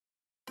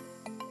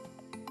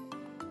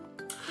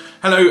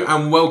Hello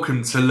and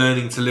welcome to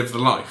Learning to Live the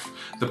Life,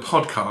 the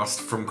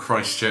podcast from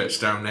Christ Church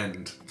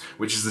Downend,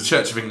 which is the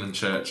Church of England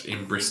church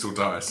in Bristol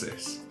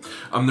Diocese.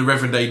 I'm the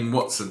Reverend Aidan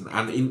Watson,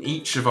 and in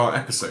each of our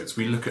episodes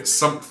we look at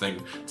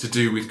something to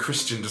do with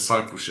Christian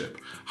discipleship,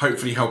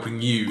 hopefully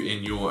helping you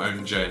in your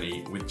own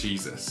journey with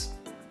Jesus.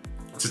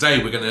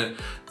 Today we're going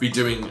to be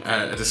doing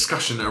a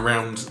discussion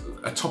around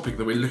a topic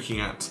that we're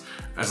looking at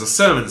as a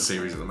sermon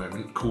series at the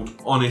moment called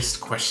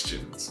Honest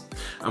Questions.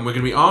 And we're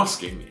going to be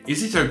asking,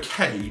 is it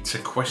okay to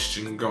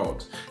question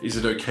God? Is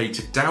it okay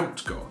to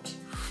doubt God?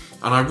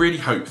 And I really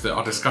hope that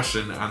our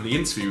discussion and the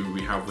interview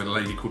we have with a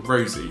lady called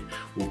Rosie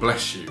will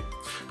bless you.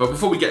 But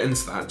before we get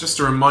into that, just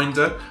a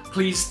reminder,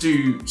 please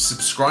do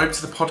subscribe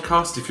to the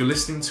podcast if you're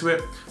listening to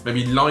it.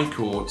 Maybe like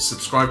or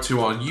subscribe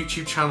to our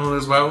YouTube channel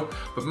as well.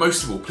 But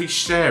most of all, please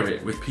share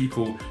it with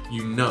people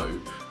you know.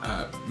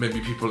 Maybe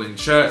people in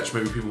church,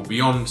 maybe people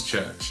beyond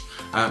church.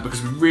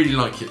 Because we really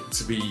like it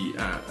to be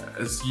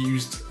as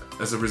used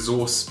as a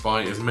resource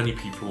by as many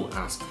people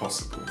as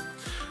possible.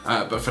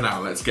 But for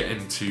now, let's get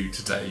into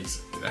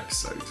today's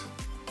episode.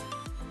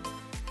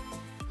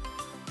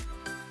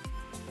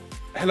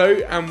 Hello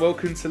and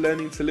welcome to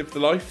Learning to Live the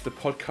Life, the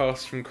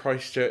podcast from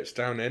Christ Church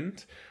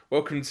Downend.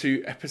 Welcome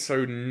to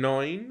episode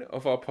 9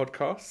 of our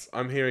podcast.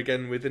 I'm here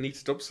again with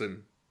Anita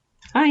Dobson.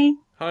 Hi.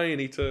 Hi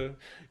Anita.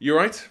 You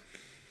alright?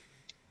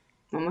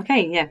 I'm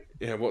okay, yeah.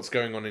 Yeah, what's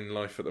going on in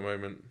life at the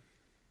moment?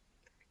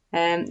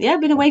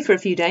 I've been away for a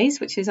few days,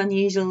 which is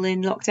unusual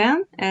in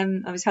lockdown.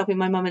 I was helping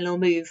my mum-in-law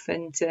move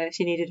and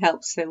she needed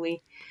help, so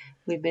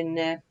we've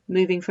been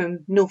moving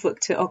from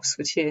Norfolk to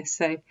Oxfordshire,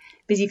 so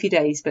busy few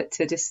days, but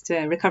just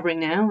recovering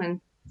now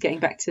and getting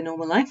back to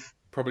normal life.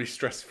 Probably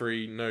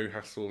stress-free, no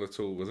hassle at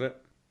all, was it?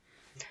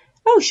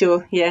 Oh,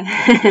 sure,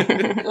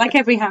 yeah. Like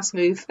every house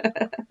move.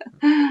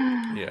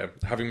 Yeah,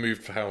 having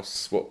moved for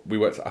house, we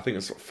worked, I think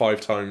it's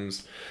 5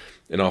 times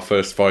in our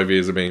first 5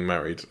 years of being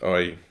married.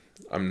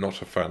 I'm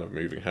not a fan of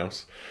moving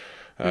house.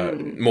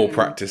 More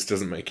practice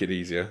doesn't make it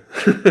easier.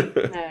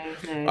 No.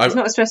 It's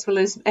not as stressful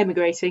as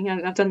emigrating.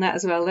 I've done that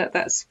as well.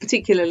 That's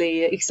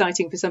particularly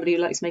exciting for somebody who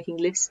likes making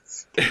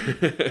lists.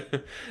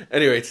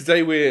 Anyway,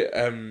 today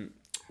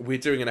we're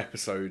doing an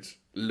episode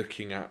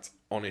looking at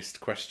honest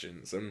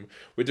questions, and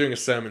we're doing a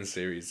sermon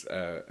series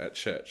at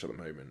church at the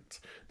moment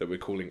that we're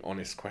calling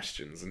Honest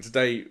Questions. And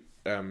today,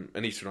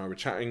 Anita and I were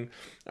chatting,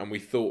 and we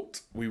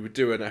thought we would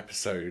do an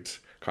episode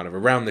kind of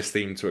around this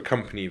theme to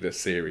accompany this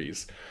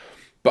series,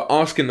 but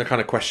asking the kind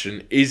of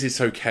question, is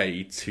it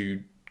okay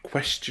to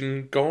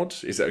question God?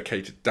 Is it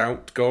okay to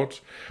doubt God?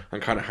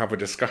 And kind of have a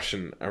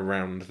discussion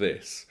around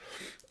this.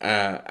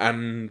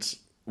 And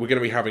we're going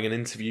to be having an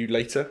interview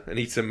later.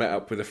 Anita met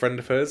up with a friend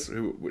of hers,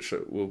 which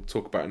we'll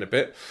talk about in a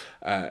bit,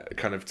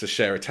 kind of to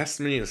share a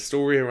testimony and a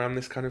story around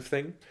this kind of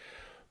thing.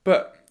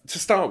 But to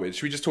start with,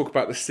 should we just talk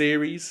about the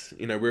series?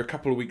 You know, we're a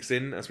couple of weeks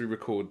in as we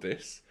record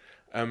this.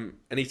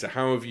 Anita,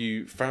 how have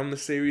you found the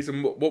series,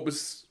 and what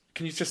was?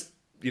 Can you just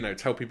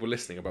tell people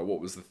listening about what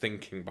was the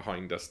thinking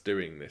behind us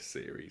doing this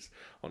series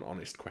on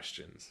honest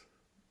questions?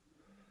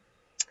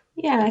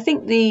 Yeah, I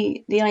think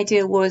the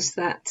idea was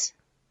that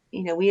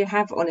we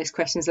have honest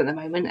questions at the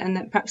moment, and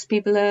that perhaps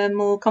people are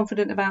more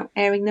confident about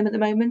airing them at the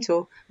moment,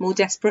 or more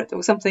desperate,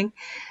 or something.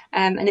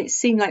 And it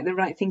seemed like the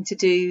right thing to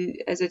do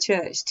as a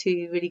church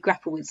to really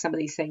grapple with some of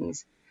these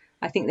things.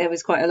 I think there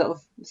was quite a lot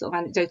of sort of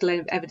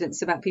anecdotal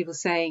evidence about people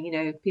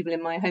saying, people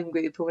in my home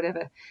group or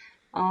whatever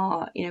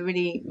are,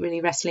 really,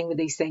 really wrestling with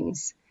these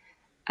things.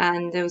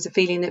 And there was a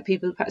feeling that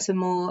people perhaps are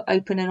more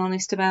open and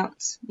honest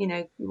about,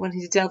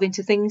 wanting to delve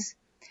into things.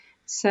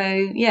 So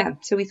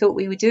we thought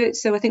we would do it.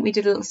 So I think we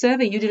did a little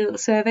survey. You did a little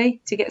survey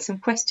to get some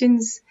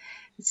questions,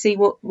 see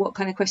what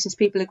kind of questions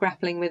people are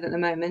grappling with at the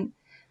moment,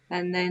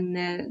 and then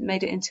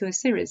made it into a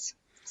series.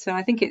 So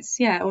I think it's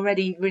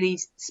already really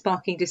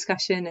sparking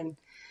discussion and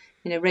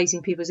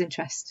raising people's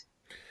interest.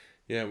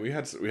 Yeah, we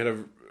had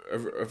a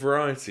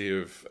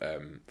variety of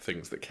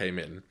things that came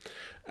in,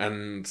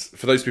 and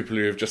for those people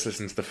who have just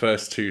listened to the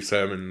first 2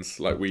 sermons,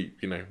 like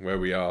where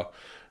we are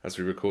as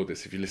we record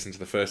this, if you listen to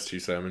the first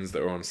 2 sermons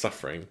that are on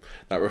suffering,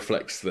 that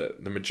reflects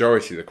that the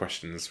majority of the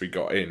questions we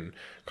got in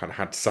kind of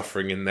had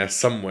suffering in there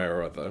somewhere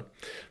or other.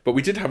 But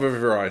we did have a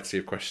variety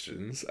of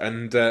questions,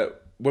 and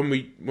when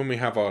we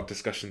have our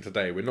discussion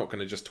today, we're not going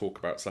to just talk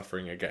about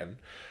suffering again.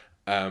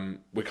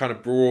 We're kind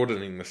of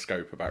broadening the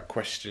scope about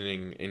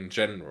questioning in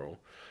general,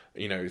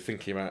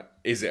 thinking about,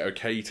 is it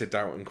okay to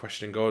doubt and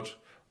question God?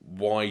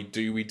 Why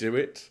do we do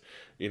it?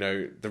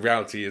 The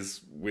reality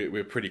is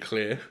we're pretty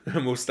clear,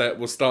 and we'll start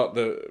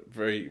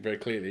very, very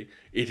clearly.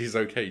 It is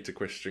okay to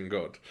question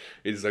God.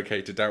 It is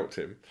okay to doubt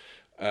him.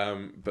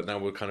 But now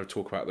we'll kind of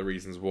talk about the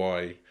reasons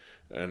why,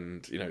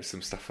 and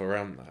some stuff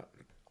around that.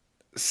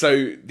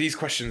 So these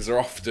questions are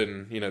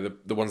often,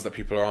 the ones that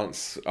people are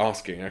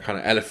asking are kind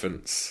of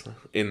elephants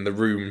in the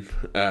room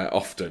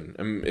often.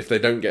 And if they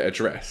don't get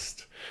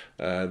addressed,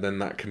 then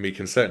that can be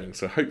concerning.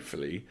 So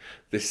hopefully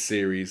this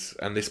series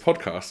and this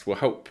podcast will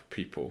help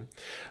people.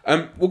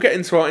 We'll get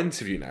into our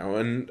interview now.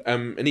 And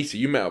Anita,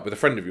 you met up with a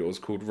friend of yours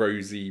called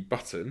Rosie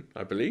Button,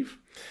 I believe.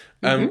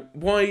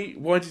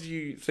 Why did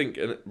you think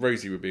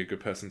Rosie would be a good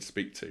person to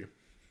speak to?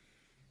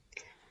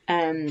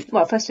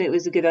 Well, firstly, it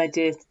was a good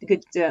idea, a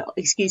good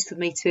excuse for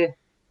me to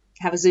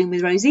have a Zoom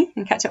with Rosie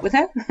and catch up with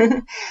her.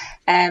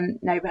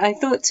 No, but I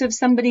thought of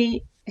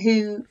somebody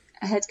who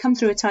had come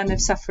through a time of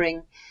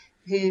suffering,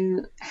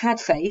 who had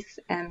faith,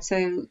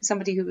 so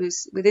somebody who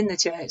was within the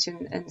church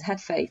and had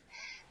faith,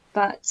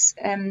 but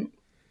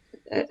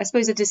I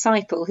suppose a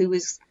disciple who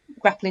was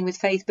grappling with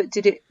faith, but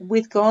did it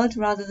with God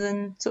rather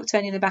than sort of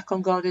turning their back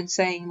on God and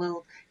saying,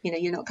 well,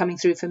 you're not coming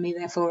through for me,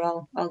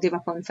 therefore I'll give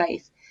up on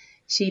faith.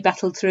 She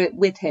battled through it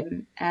with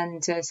him,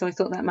 and so I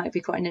thought that might be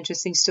quite an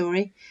interesting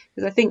story,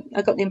 because I think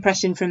I got the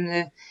impression from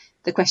the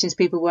questions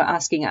people were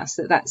asking us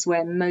that that's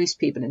where most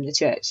people in the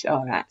church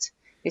are at.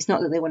 It's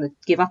not that they want to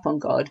give up on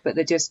God, but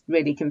they're just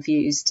really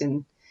confused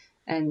and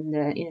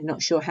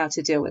not sure how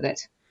to deal with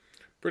it.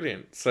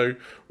 Brilliant. So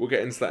we'll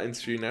get into that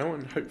interview now,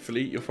 and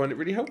hopefully you'll find it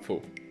really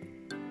helpful.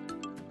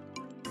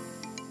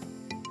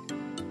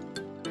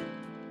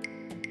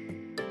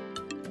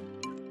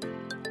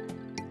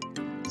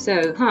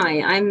 So,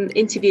 hi, I'm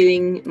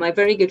interviewing my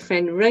very good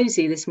friend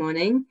Rosie this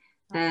morning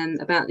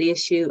about the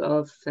issue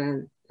of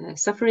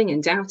suffering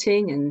and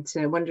doubting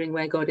and wondering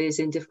where God is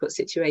in difficult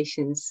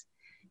situations.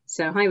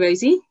 So, hi,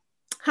 Rosie.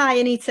 Hi,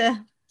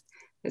 Anita.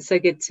 It's so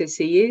good to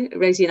see you.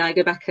 Rosie and I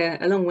go back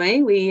a long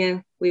way.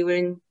 We were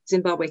in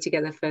Zimbabwe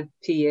together for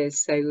 2 years,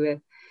 so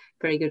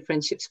very good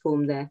friendships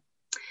formed there.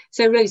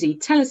 So, Rosie,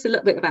 tell us a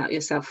little bit about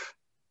yourself.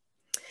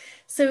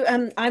 So,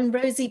 I'm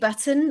Rosie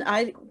Button.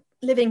 I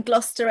live in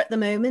Gloucester at the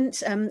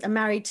moment. I'm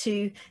married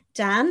to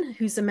Dan,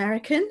 who's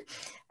American,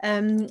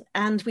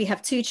 and we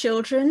have 2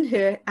 children who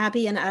are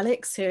Abby and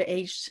Alex, who are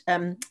aged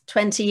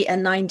 20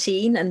 and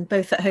 19, and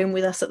both at home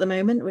with us at the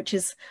moment, which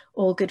is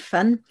all good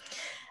fun.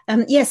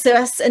 So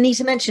as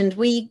Anita mentioned,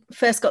 we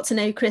first got to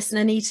know Chris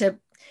and Anita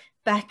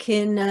back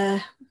in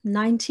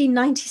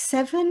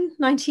 1997,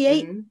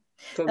 98.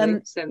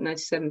 Probably,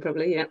 97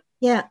 probably, yeah.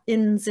 Yeah,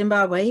 in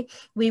Zimbabwe.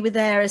 We were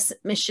there as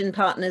mission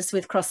partners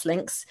with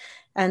Crosslinks,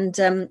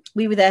 and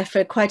we were there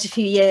for quite a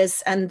few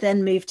years and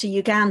then moved to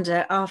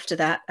Uganda after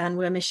that, and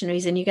were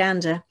missionaries in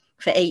Uganda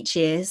for 8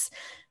 years,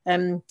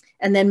 and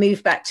then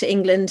moved back to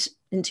England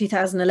in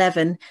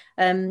 2011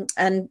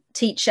 and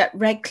teach at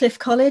Redcliffe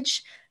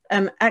College.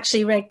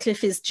 Actually,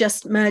 Redcliffe is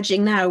just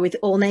merging now with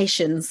All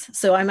Nations,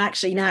 so I'm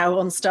actually now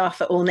on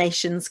staff at All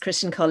Nations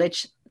Christian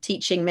College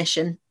teaching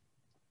mission.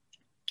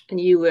 And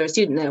you were a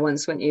student there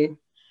once, weren't you?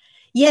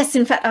 Yes,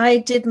 in fact, I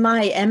did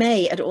my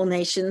MA at All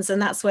Nations,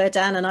 and that's where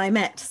Dan and I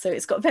met. So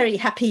it's got very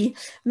happy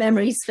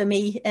memories for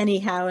me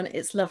anyhow, and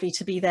it's lovely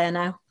to be there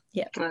now.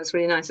 Yeah. Oh, that's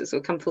really nice. It's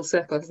sort of come full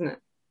circle, isn't it?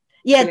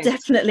 Yeah,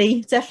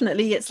 brilliant.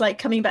 Definitely. It's like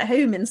coming back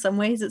home in some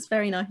ways. It's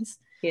very nice.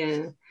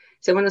 Yeah.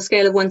 So on a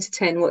scale of 1 to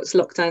 10, what's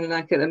lockdown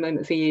like at the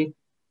moment for you?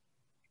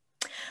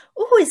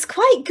 Oh, it's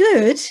quite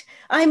good.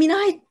 I mean,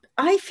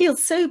 I feel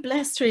so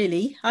blessed,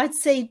 really. I'd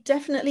say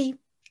definitely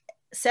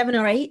 7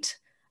 or 8.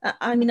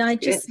 I mean, I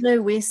just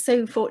know we're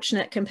so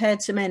fortunate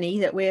compared to many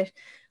that we're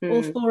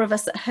all 4 of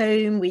us at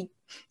home. We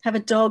have a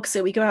dog,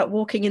 so we go out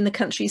walking in the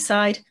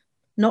countryside,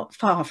 not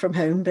far from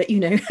home, but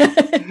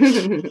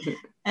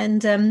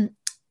and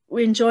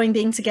we're enjoying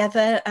being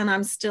together, and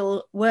I'm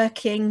still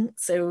working.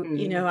 So,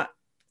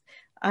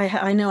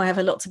 I know I have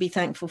a lot to be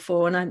thankful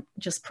for, and I'm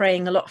just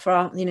praying a lot for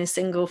our,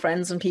 single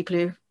friends and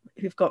people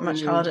who've got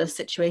much harder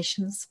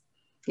situations.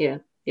 Yeah.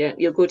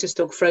 Your gorgeous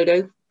dog,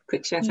 Frodo.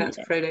 Quick shout out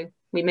to Frodo.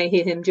 We may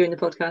hear him during the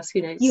podcast,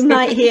 who knows? You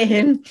might hear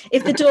him.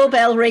 If the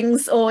doorbell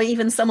rings or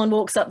even someone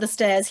walks up the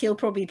stairs, he'll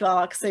probably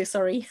bark, so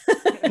sorry.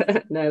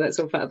 No, that's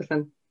all part of the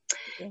fun.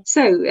 Yeah.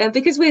 So,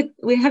 because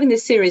we're having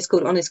this series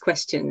called Honest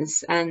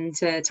Questions, and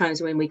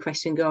times when we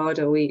question God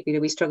or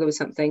we struggle with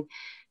something.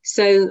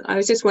 So I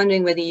was just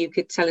wondering whether you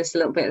could tell us a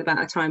little bit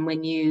about a time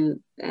when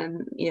you,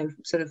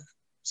 sort of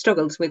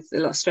struggled with a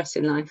lot of stress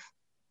in life.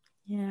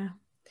 Yeah.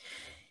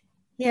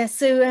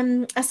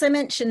 So as I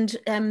mentioned,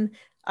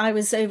 I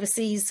was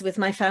overseas with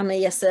my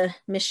family as a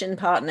mission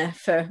partner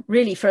for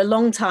a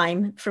long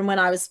time, from when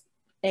I was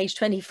age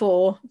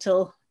 24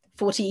 till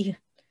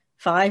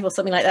 45 or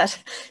something like that.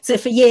 So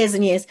for years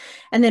and years.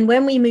 And then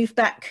when we moved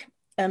back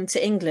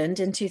to England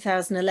in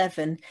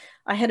 2011,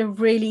 I had a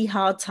really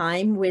hard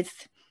time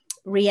with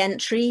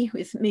re-entry,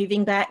 with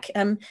moving back.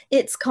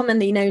 It's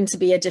commonly known to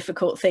be a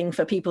difficult thing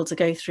for people to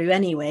go through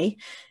anyway.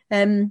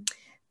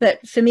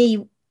 But for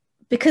me,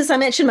 because I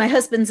mentioned my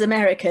husband's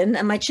American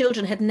and my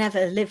children had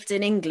never lived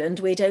in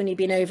England, we'd only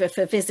been over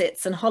for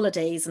visits and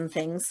holidays and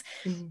things.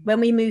 When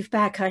we moved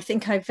back, I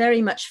think I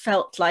very much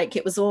felt like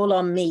it was all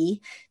on me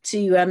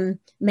to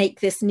make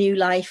this new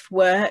life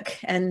work.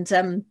 And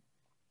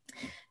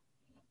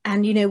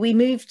we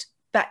moved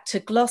back to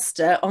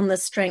Gloucester on the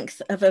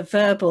strength of a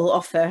verbal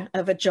offer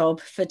of a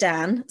job for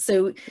Dan.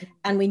 So,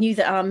 and we knew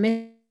that our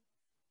mission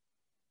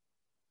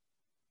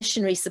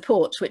missionary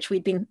support, which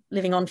we'd been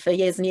living on for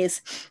years and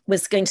years,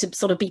 was going to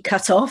sort of be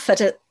cut off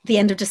at the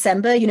end of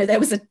December. You know, there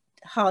was a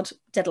hard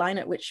deadline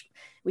at which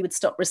we would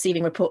stop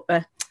receiving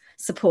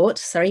support.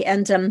 Sorry,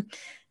 and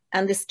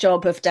this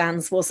job of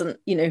Dan's wasn't,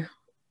 you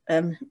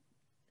know,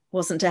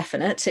 wasn't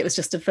definite. It was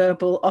just a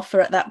verbal offer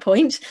at that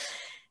point,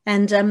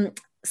 and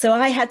so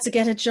I had to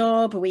get a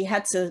job. We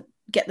had to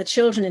get the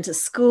children into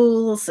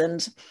schools,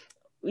 and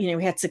you know,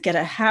 we had to get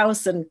a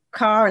house and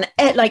car,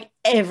 and like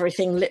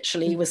everything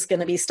literally was going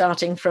to be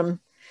starting from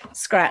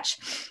scratch.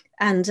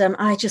 And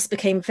I just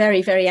became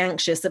very, very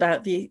anxious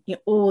about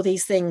all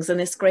these things and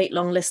this great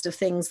long list of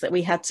things that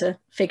we had to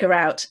figure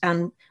out,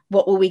 and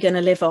what were we going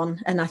to live on?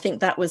 And I think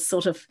that was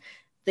sort of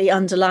the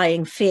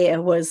underlying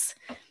fear was,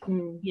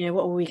 you know,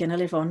 what were we going to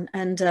live on?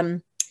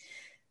 And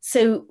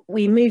so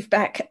we moved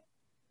back.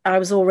 I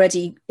was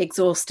already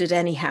exhausted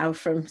anyhow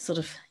from sort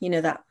of, you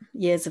know, that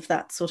years of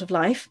that sort of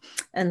life.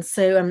 And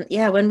so,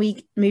 yeah, when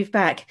we moved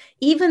back,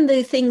 even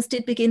though things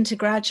did begin to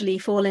gradually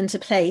fall into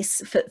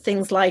place for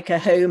things like a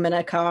home and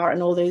a car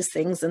and all those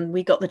things, and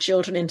we got the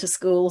children into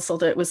school,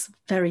 although it was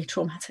very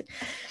traumatic.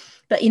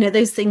 But, you know,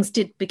 those things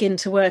did begin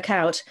to work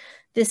out.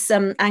 This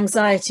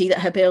anxiety that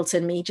had built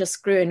in me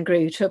just grew and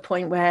grew to a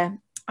point where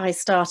I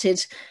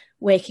started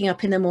waking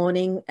up in the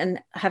morning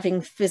and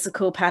having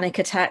physical panic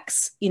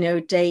attacks, you know,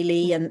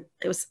 daily. And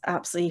it was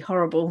absolutely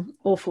horrible,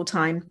 awful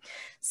time.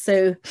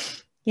 So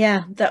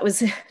yeah, that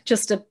was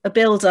just a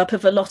build-up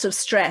of a lot of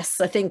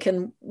stress, I think.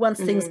 And once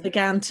things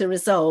began to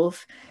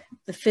resolve,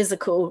 the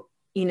physical,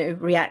 you know,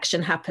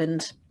 reaction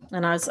happened.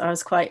 And I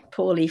was quite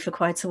poorly for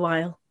quite a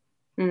while.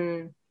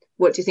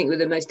 What do you think were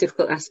the most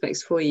difficult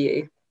aspects for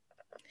you?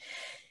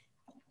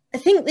 I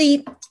think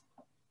there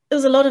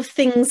was a lot of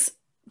things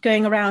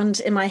going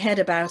around in my head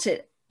about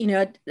it. You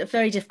know, a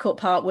very difficult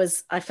part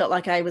was I felt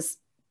like I was,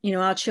 you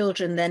know, our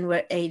children then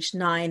were aged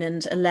 9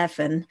 and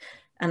 11,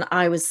 and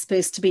I was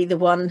supposed to be the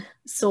one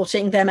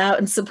sorting them out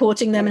and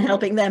supporting them and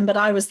helping them, but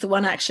I was the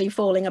one actually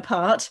falling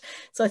apart.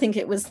 So I think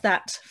it was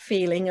that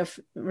feeling of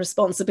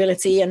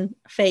responsibility and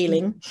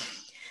failing.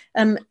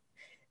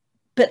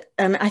 But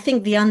I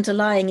think the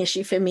underlying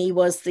issue for me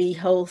was the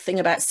whole thing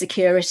about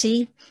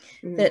security,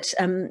 that,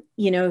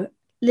 you know,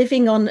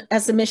 living on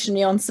as a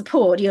missionary on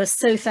support, you're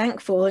so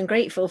thankful and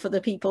grateful for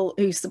the people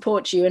who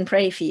support you and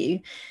pray for you.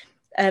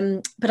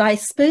 But I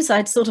suppose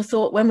I'd sort of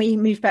thought when we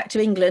moved back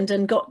to England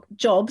and got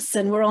jobs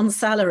and were on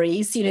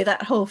salaries, you know,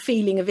 that whole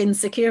feeling of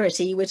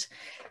insecurity would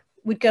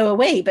go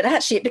away. But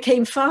actually it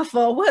became far,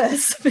 far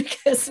worse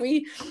because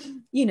we,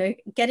 you know,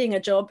 getting a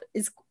job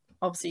is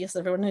obviously, as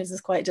everyone knows, is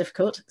quite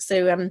difficult.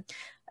 So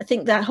I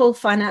think that whole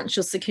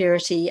financial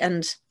security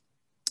and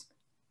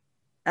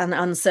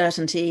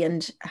uncertainty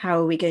and how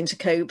are we going to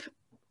cope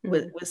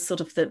was sort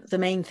of the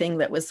main thing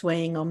that was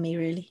weighing on me,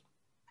 really.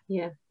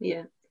 Yeah.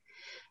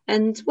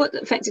 And what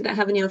effect did that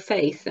have on your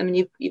faith? I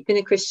mean, you've been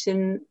a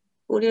Christian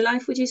all your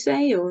life, would you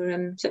say, or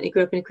certainly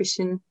grew up in a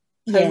Christian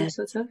home,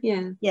 sort of?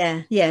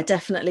 Yeah,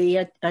 definitely.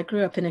 I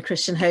grew up in a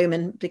Christian home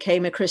and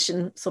became a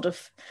Christian sort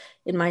of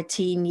in my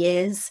teen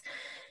years.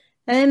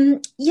 So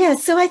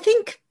I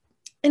think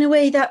in a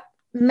way that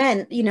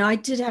meant, you know, I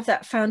did have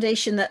that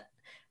foundation that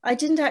I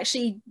didn't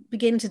actually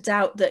begin to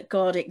doubt that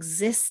God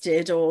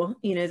existed or,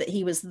 you know, that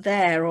he was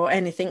there or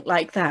anything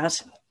like that.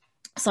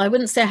 So I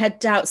wouldn't say I had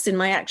doubts in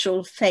my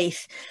actual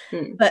faith,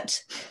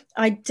 but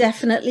I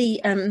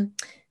definitely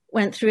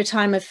went through a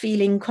time of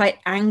feeling quite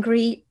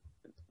angry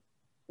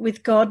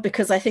with God,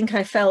 because I think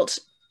I felt,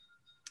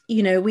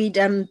 you know, we'd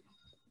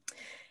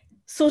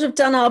sort of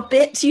done our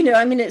bit, you know,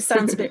 I mean, it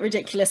sounds a bit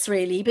ridiculous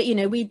really, but, you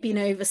know, we'd been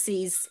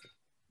overseas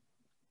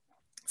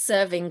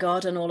serving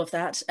God and all of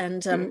that,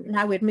 and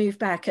now we'd moved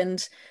back,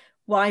 and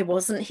why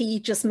wasn't he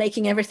just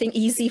making everything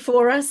easy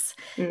for us?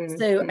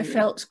 So I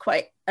felt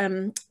quite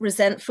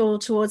resentful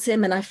towards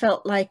him, and I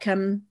felt like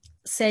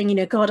saying, you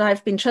know, God,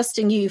 I've been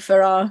trusting you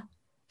for our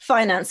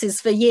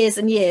finances for years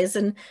and years,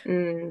 and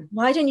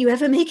why don't you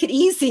ever make it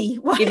easy?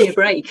 Why? Give me a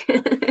break.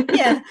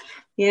 yeah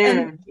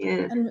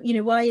And you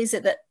know, why is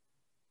it that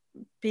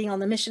being on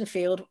the mission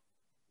field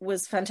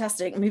was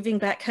fantastic, moving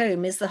back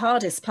home is the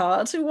hardest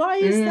part? Why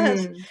is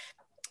that?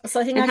 So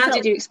I think. And how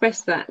did you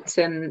express that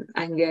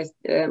anger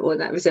or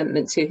that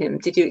resentment to him?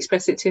 Did you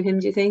express it to him,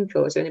 do you think,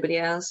 or was there anybody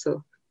else?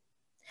 Or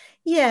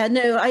yeah,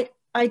 no,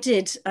 I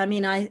did. I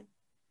mean, I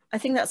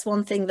think that's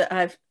one thing that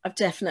I've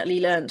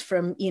definitely learned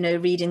from, you know,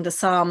 reading the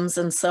Psalms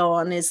and so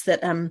on, is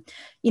that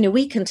you know,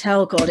 we can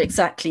tell God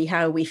exactly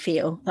how we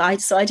feel.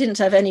 So I didn't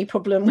have any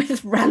problem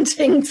with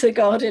ranting to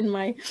God in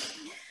my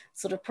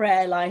sort of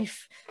prayer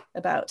life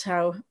about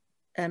how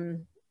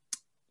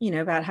you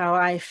know, about how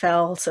I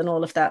felt and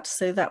all of that.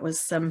 So that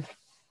was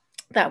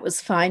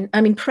fine.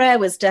 I mean, prayer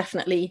was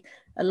definitely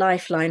a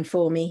lifeline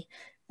for me.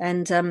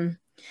 And,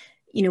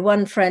 you know,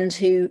 one friend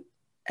who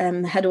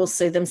had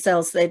also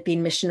themselves, they'd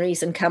been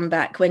missionaries and come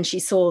back, when she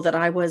saw that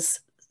I was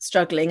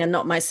struggling and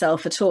not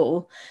myself at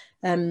all,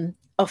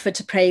 offered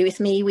to pray with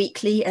me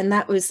weekly. And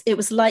it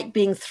was like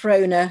being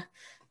thrown a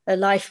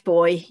life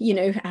buoy, you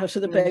know, out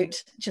of the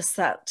boat, just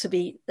that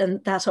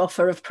and that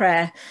offer of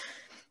prayer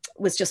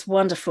was just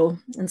wonderful.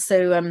 And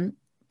so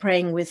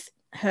praying with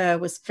her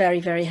was very,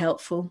 very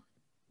helpful.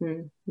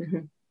 Mm-hmm.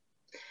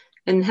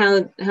 And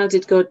how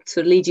did God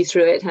sort of lead you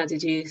through it? How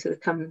did you sort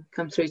of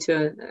come through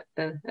to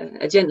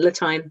a gentler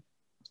time?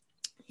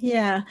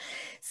 Yeah.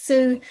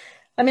 So,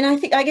 I mean,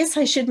 I guess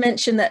I should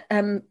mention that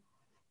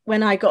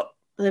when I got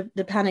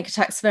the panic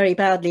attacks very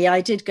badly,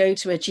 I did go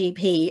to a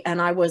GP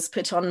and I was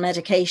put on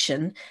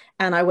medication,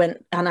 and I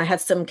went and I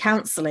had some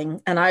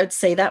counselling, and I would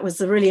say that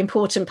was a really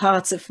important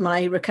part of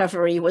my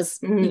recovery, was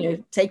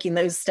taking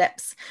those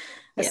steps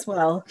as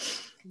well.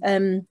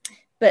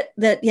 But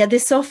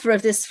this offer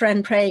of this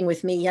friend praying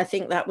with me, I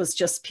think that was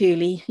just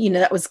purely,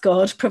 that was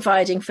God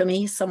providing for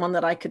me someone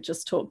that I could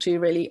just talk to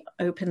really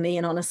openly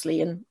and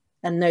honestly, and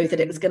know that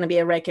it was going to be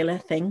a regular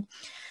thing.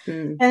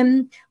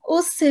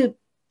 Also,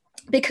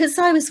 because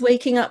I was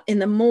waking up in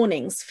the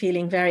mornings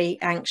feeling very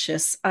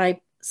anxious,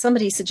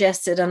 somebody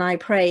suggested, and I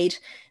prayed,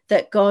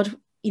 that God,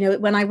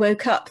 when I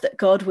woke up, that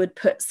God would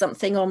put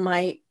something on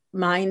my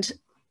mind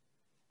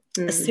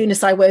as soon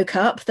as I woke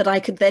up that I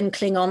could then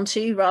cling on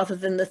to, rather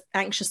than the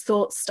anxious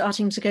thoughts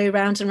starting to go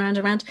round and round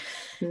and round.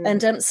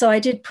 And so I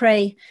did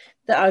pray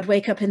that I would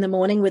wake up in the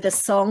morning with a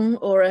song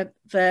or a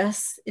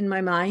verse in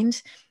my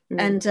mind.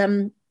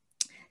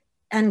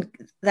 And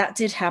that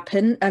did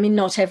happen. I mean,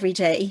 not every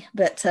day,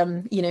 but,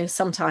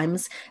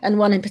 sometimes. And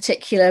one in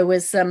particular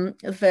was a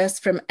verse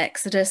from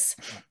Exodus,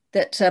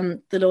 that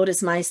the Lord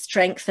is my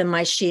strength and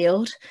my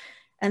shield.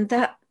 And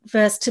that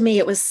verse, to me,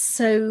 it was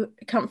so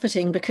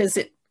comforting, because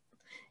it,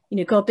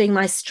 God being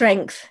my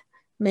strength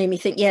made me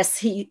think, yes,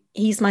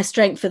 he's my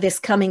strength for this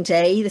coming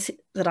day,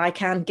 that I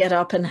can get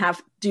up and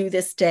do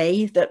this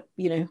day that,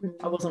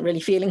 I wasn't really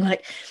feeling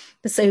like.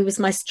 So he was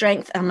my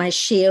strength and my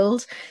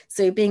shield.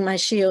 So being my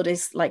shield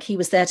is like he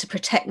was there to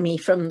protect me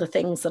from the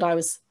things that I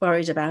was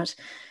worried about.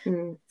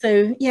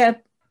 So yeah,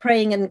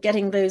 praying and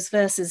getting those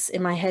verses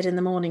in my head in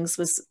the mornings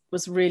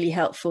was really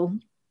helpful.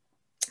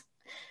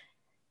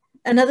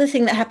 Another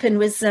thing that happened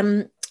was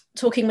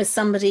talking with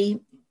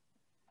somebody,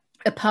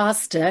 a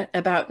pastor,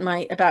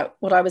 about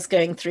what I was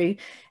going through,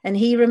 and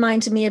he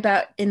reminded me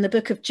about, in the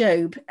book of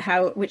Job,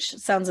 which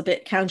sounds a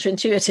bit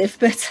counterintuitive,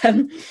 but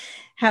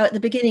how at the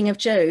beginning of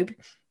Job,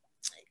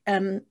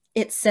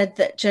 it said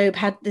that Job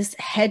had this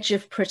hedge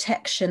of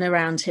protection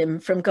around him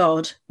from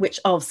God, which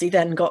obviously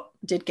then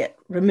did get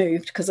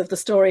removed because of the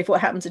story of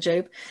what happened to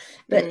Job.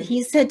 But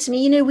he said to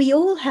me, we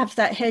all have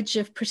that hedge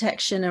of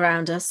protection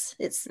around us.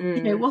 It's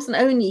it wasn't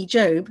only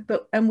Job,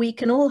 and we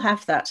can all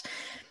have that.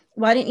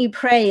 Why don't you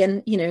pray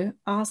and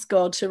ask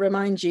God to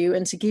remind you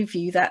and to give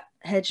you that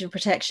hedge of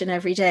protection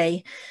every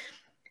day?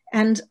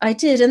 And I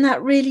did, and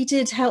that really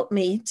did help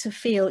me to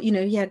feel,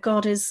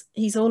 God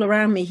he's all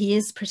around me, he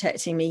is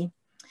protecting me.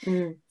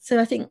 So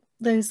I think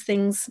those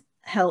things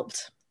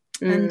helped.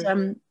 And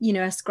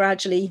as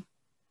gradually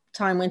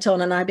time went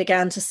on and I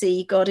began to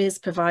see God is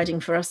providing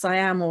for us, I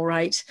am all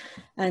right,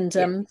 and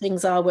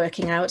things are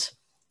working out.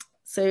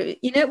 So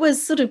it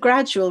was sort of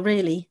gradual,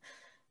 really.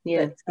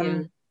 Yeah,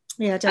 definitely.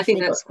 I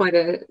think that's quite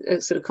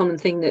a sort of common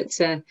thing,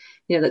 that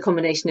the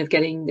combination of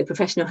getting the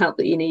professional help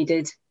that you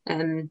needed,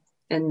 and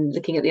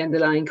looking at the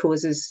underlying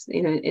causes,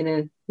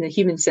 in a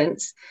human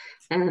sense,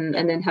 and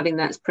then having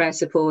that prayer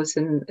support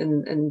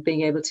and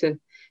being able to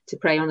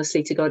pray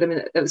honestly to God. I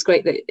mean, that was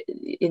great that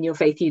in your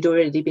faith you'd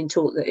already been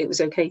taught that it was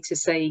okay to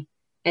say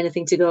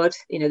anything to God,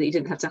 that you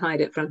didn't have to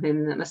hide it from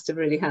him. That must have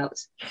really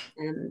helped,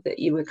 and that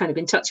you were kind of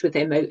in touch with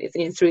him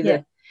through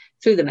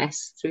the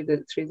mess, through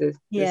the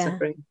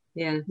suffering.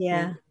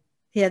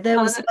 Yeah, there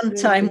was one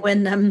time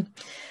when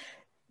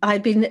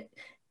I'd been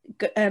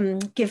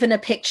given a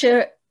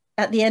picture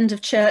at the end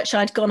of church.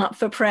 I'd gone up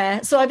for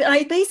prayer. So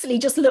I basically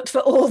just looked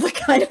for all the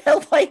kind of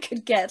help I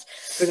could get.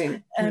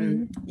 Brilliant.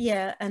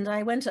 And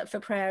I went up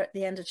for prayer at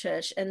the end of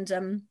church, and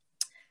the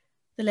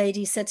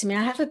lady said to me,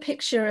 I have a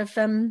picture of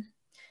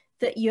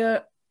that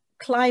you're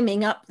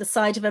climbing up the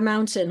side of a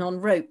mountain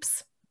on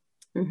ropes,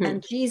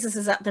 and Jesus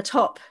is at the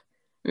top,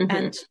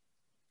 and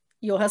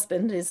your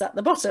husband is at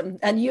the bottom,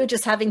 and you're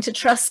just having to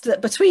trust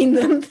that between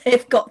them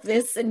they've got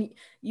this, and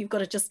you've got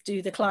to just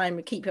do the climb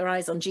and keep your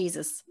eyes on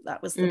Jesus.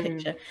 That was the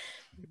picture.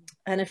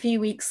 And a few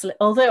weeks,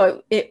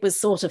 although it was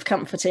sort of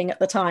comforting at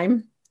the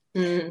time,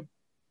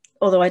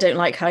 although I don't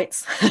like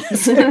heights,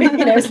 so,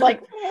 it's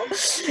like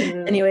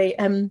anyway,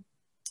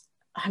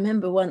 I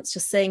remember once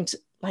just saying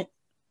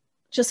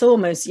just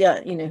almost,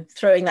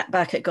 throwing that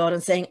back at God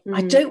and saying,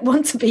 I don't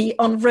want to be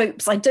on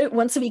ropes. I don't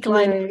want to be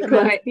climbing.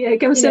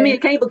 Go send me a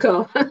cable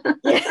car.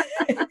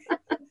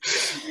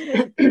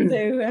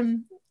 So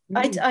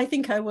I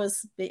think I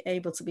was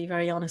able to be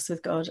very honest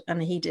with God,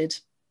 and he did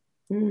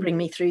bring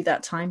me through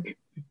that time.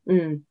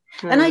 And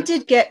I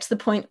did get to the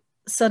point,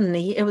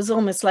 suddenly, it was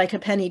almost like a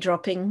penny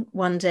dropping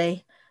one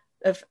day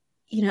of,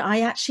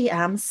 I actually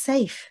am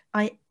safe.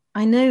 I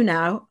know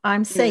now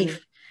I'm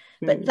safe.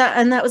 But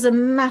that was a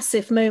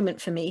massive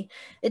moment for me.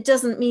 It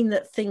doesn't mean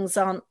that things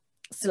aren't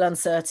still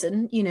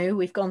uncertain.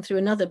 We've gone through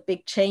another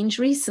big change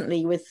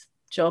recently with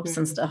jobs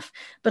and stuff,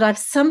 but I've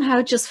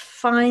somehow just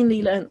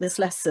finally learned this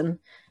lesson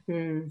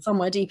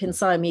somewhere deep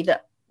inside me,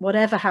 that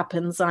whatever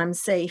happens, I'm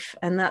safe.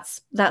 And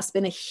that's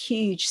been a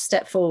huge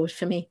step forward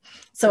for me.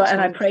 So,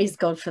 and I praise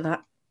God for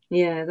that.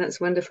 Yeah,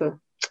 that's wonderful.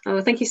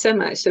 Oh, thank you so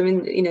much. I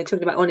mean,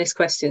 talking about honest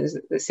questions,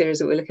 the series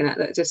that we're looking at,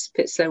 that just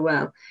fits so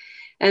well.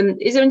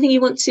 Is there anything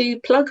you want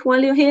to plug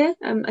while you're here?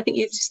 I think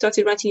you've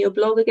started writing your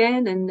blog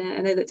again, and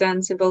I know that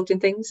Dan's involved in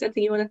things.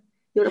 Anything you want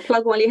to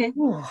plug while you're here?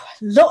 Oh,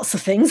 lots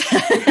of things.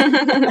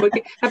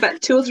 Okay. How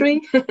about 2 or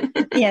 3?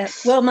 Yeah.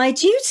 Well, my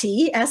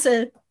duty as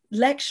a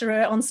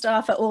lecturer on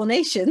staff at All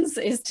Nations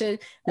is to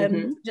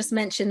just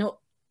mention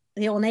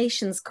the All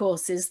Nations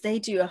courses. They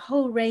do a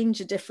whole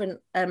range of different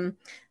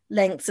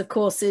lengths of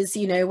courses,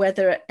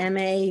 whether at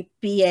MA,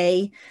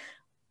 BA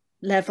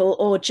level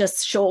or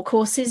just short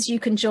courses. You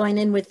can join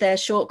in with their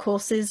short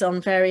courses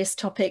on various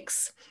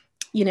topics,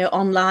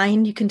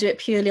 online. You can do it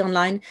purely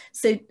online.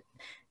 So,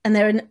 and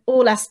they're in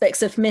all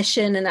aspects of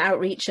mission and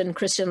outreach and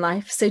Christian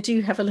life. So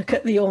do have a look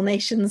at the All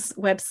Nations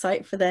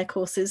website for their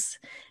courses.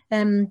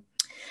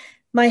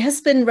 My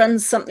husband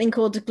runs something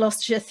called the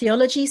Gloucestershire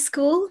Theology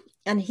School,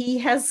 and he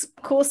has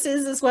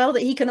courses as well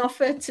that he can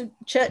offer to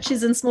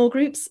churches and small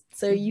groups.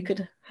 So you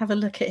could have a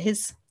look at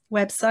his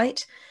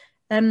website.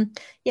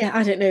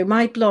 I don't know.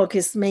 My blog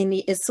is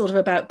sort of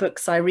about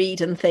books I read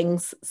and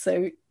things.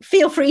 So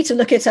feel free to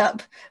look it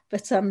up,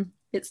 but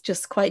it's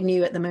just quite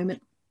new at the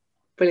moment.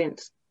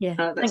 Brilliant. Yeah.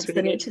 That's thanks, really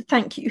Anita. good.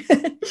 Thank you.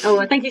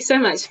 Well, thank you so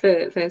much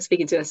for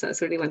speaking to us.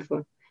 That's really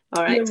wonderful.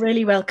 All right. You're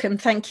really welcome.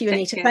 Thank you,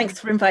 Anita. Thanks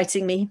for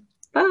inviting me.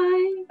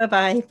 Bye.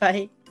 Bye-bye.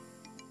 Bye.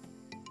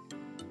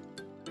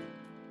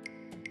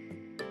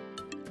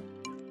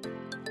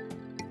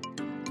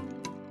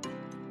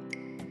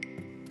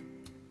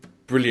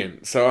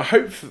 Brilliant. So I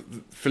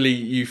hopefully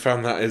you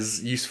found that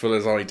as useful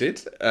as I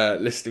did,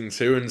 listening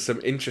to, and some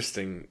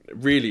interesting,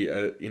 really,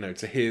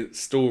 to hear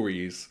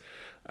stories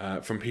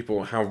from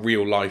people, how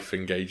real life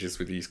engages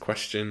with these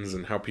questions,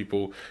 and how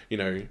people,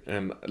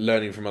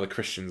 learning from other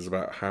Christians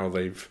about how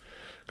they've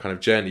kind of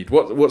journeyed.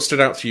 What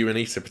stood out to you,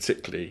 Anita,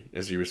 particularly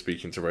as you were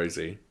speaking to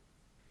Rosie?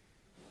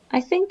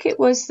 I think it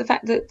was the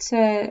fact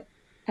that,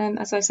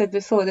 as I said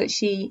before, that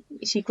she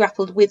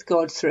grappled with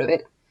God through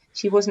it.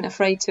 She wasn't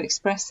afraid to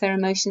express her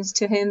emotions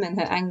to him and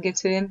her anger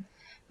to him.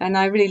 And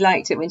I really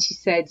liked it when she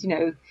said,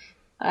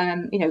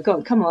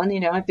 God, come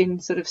on, I've been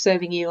sort of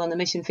serving you on the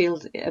mission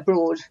field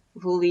abroad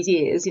for all these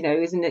years,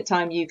 isn't it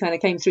time you kind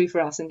of came through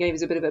for us and gave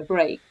us a bit of a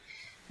break?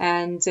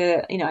 And,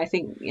 I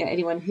think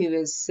anyone who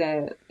has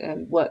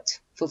worked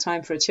full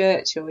time for a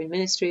church or in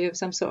ministry of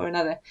some sort or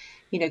another,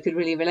 could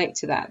really relate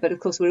to that. But of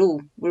course, we're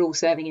all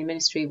serving in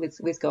ministry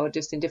with God,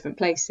 just in different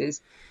places.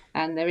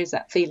 And there is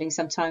that feeling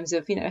sometimes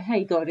of,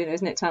 hey, God,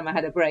 isn't it time I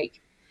had a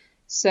break?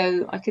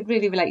 So I could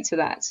really relate to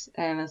that.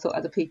 I thought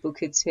other people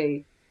could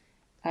too.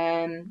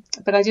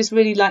 But I just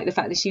really liked the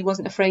fact that she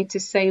wasn't afraid to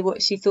say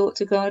what she thought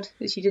to God,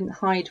 that she didn't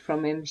hide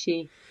from him.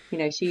 She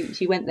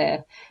went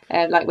there,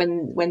 like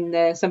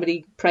when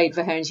somebody prayed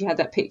for her and she had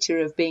that picture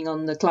of being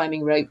on the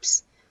climbing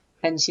ropes,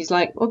 and she's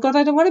like, "Well, God,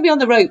 I don't want to be on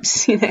the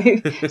ropes."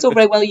 It's all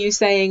very well you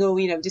saying, "Oh,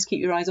 just keep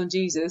your eyes on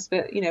Jesus,"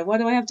 but why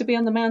do I have to be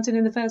on the mountain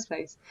in the first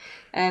place?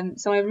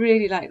 So I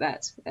really like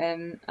that,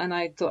 and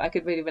I thought I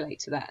could really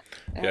relate to that.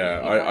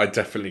 I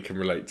definitely can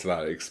relate to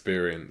that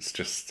experience.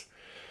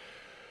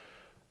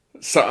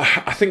 So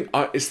I think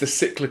it's the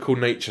cyclical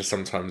nature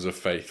sometimes of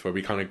faith, where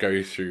we kind of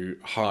go through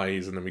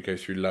highs and then we go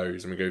through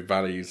lows and we go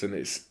valleys, and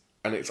it's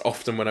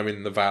often when I'm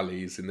in the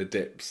valleys, in the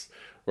dips,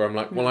 where I'm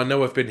like, well, I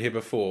know I've been here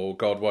before.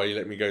 God, why you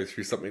let me go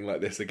through something like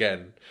this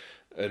again?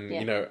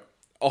 And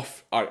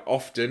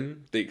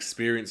often the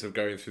experience of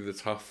going through the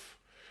tough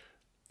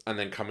and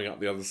then coming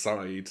up the other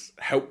side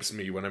helps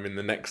me when I'm in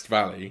the next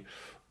valley.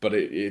 But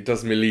it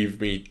does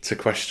leave me to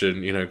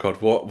question,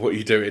 God, what are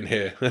you doing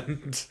here?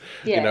 And,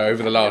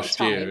 over the last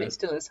year... It's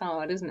still as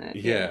hard, isn't it?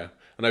 Yeah.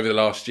 And over the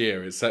last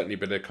year, it's certainly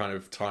been a kind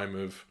of time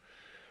of,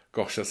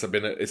 gosh, it's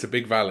a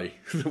big valley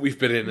that we've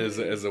been in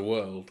as a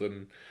world.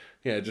 And,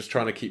 just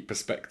trying to keep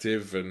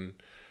perspective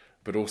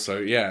but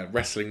also,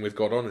 wrestling with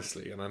God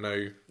honestly. And I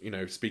know,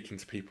 speaking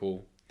to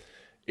people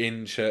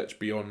in church,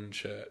 beyond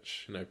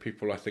church,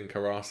 people I think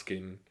are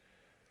asking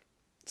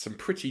some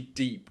pretty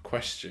deep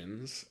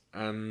questions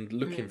and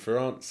looking for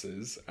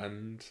answers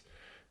and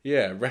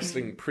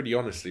wrestling pretty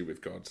honestly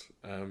with God.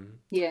 And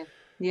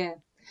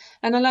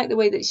I like the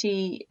way that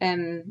she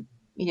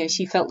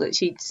she felt that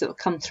she'd sort of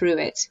come through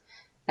it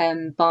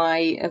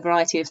by a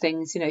variety of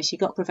things. She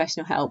got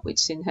professional help,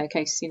 which in her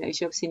case she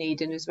obviously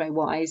needed and was very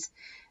wise.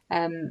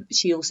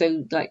 She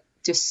also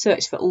just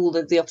searched for all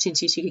the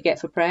opportunities she could get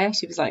for prayer.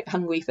 She was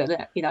hungry for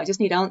that. I just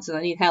need answers,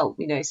 I need help,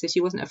 so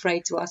she wasn't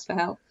afraid to ask for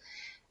help.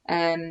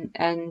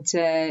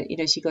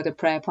 She got a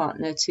prayer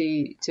partner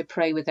to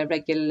pray with her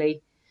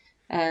regularly.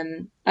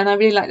 And I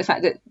really like the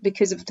fact that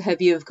because of her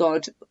view of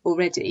God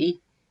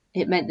already,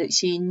 it meant that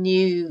she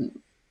knew,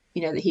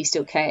 that he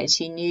still cared.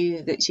 She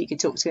knew that she could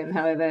talk to him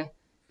however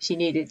she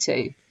needed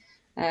to.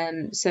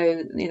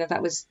 So that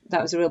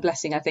was a real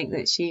blessing. I think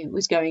that she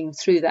was going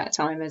through that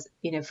time as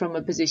from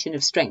a position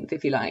of strength,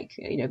 if you like,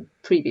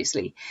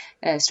 previously,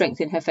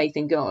 strength in her faith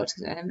in God,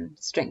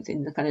 strength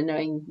in the kind of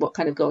knowing what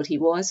kind of God he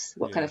was,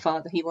 what kind of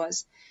father he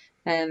was.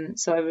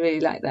 So I really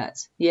like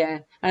that. Yeah,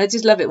 and I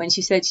just love it when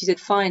she said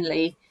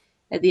finally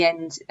at the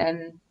end,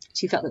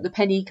 she felt that the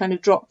penny kind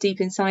of dropped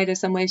deep inside her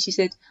somewhere. She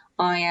said,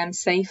 "I am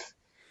safe."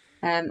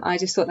 I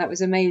just thought that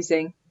was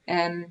amazing.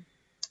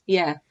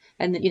 Yeah.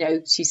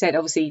 And, she said,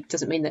 obviously, it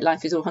doesn't mean that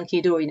life is all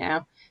hunky-dory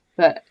now,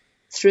 but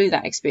through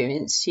that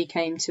experience, she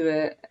came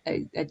to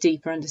a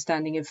deeper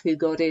understanding of who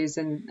God is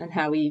and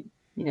how he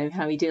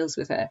deals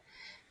with her.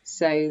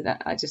 So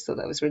that I just thought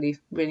that was really,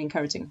 really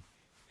encouraging.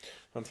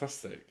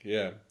 Fantastic,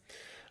 yeah.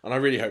 And I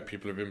really hope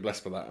people have been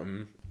blessed by that,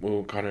 and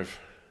we'll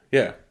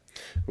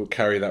we'll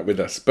carry that with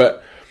us.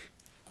 But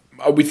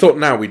we thought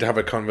now we'd have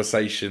a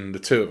conversation, the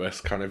two of us,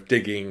 kind of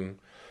digging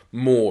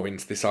more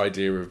into this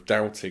idea of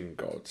doubting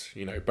God,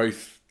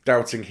 both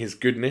doubting his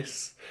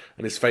goodness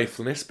and his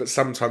faithfulness, but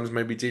sometimes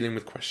maybe dealing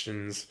with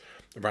questions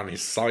around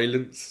his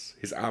silence,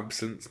 his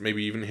absence,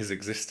 maybe even his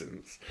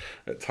existence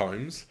at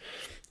times.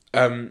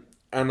 And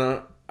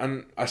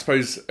I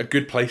suppose a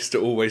good place to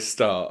always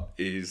start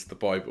is the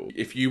Bible.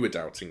 If you were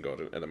doubting God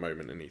at the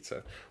moment,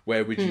 Anita,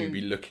 where would you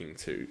be looking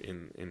to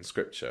in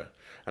Scripture,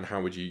 and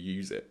how would you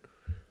use it?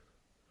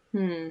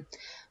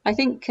 I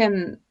think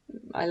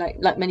I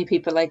like many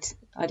people,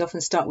 I'd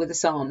often start with the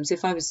Psalms.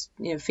 If I was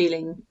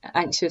feeling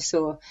anxious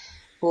or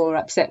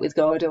upset with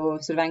God,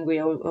 or sort of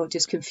angry or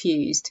just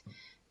confused,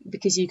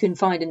 because you can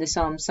find in the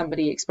Psalms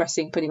somebody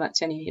expressing pretty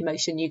much any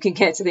emotion you can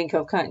care to think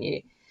of, can't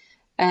you?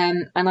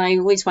 And I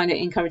always find it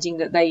encouraging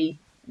that they,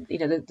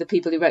 the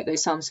people who wrote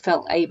those Psalms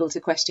felt able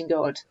to question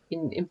God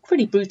in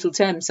pretty brutal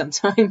terms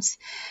sometimes.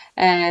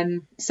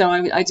 So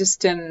I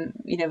just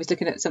was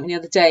looking at something the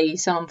other day,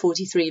 Psalm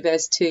 43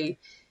 verse 2.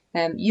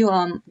 You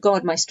are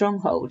God, my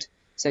stronghold.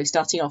 So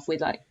starting off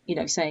with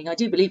saying, I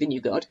do believe in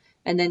you, God,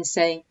 and then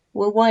saying,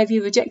 well, why have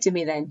you rejected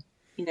me then?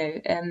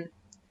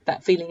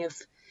 That feeling of,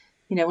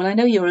 well, I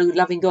know you're a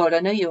loving God. I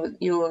know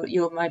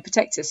you're my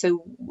protector. So,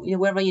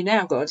 where are you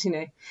now, God?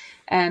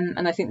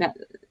 And I think that,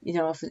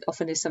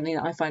 often is something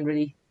that I find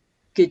really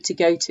good to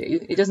go to.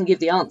 It doesn't give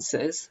the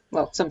answers.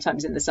 Well,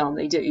 sometimes in the Psalm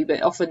they do,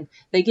 but often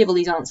they give all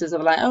these answers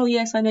of oh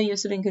yes, I know you're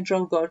still in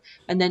control, God.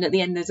 And then at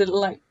the end there's a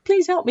little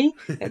please help me,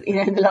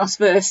 in the last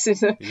verse,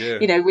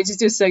 which is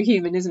just so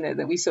human, isn't it?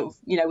 That we sort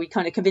of, we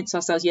kind of convince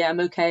ourselves, yeah, I'm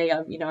okay.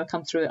 I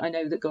come through it. I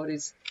know that God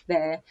is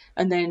there.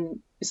 And then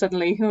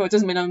suddenly, it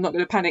doesn't mean I'm not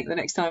going to panic the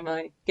next time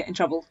I get in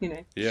trouble,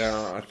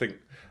 Yeah, I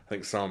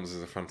think Psalms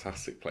is a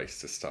fantastic place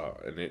to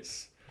start, and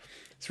it's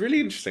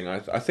really interesting. I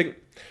think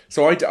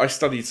so. I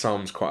studied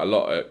Psalms quite a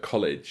lot at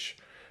college,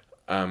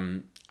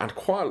 and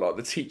quite a lot of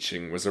the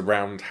teaching was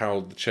around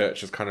how the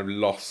church has kind of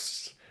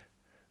lost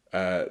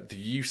the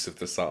use of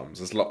the Psalms,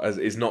 as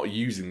is not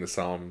using the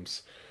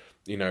Psalms,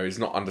 is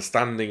not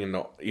understanding and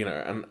not,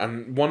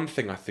 and one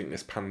thing I think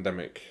this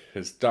pandemic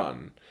has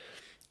done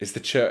is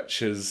the church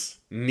has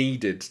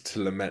needed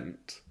to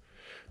lament.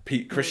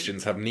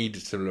 Christians have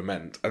needed to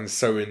lament, and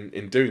so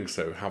in doing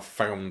so have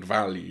found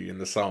value in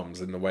the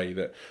Psalms in the way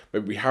that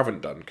we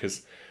haven't done,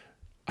 because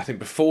I think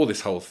before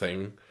this whole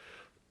thing,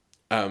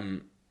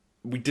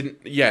 we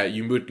didn't,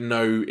 you would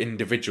know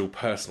individual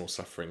personal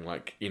suffering,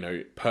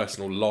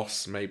 personal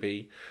loss,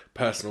 maybe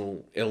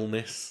personal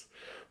illness,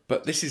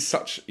 but this is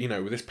such,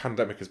 this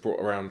pandemic has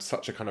brought around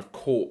such a kind of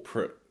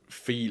corporate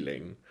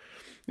feeling,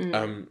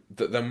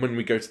 that then when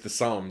we go to the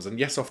Psalms, and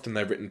yes, often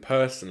they're written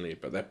personally,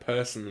 but they're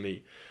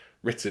personally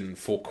written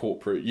for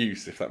corporate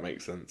use, if that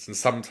makes sense. And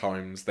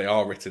sometimes they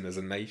are written as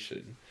a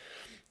nation,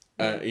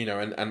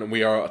 and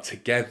we are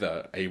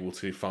together able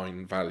to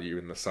find value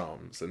in the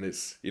Psalms. And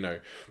it's,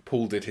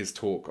 Paul did his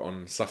talk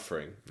on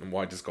suffering and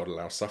why does God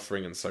allow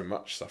suffering and so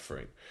much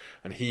suffering.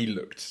 And he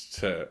looked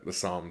to the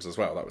Psalms as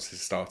well. That was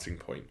his starting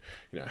point.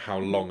 How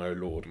long, O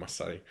Lord, must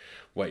I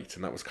wait?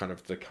 And that was kind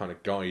of the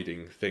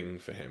guiding thing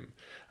for him.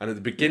 And at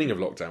the beginning of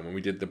lockdown, when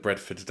we did the Bread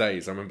for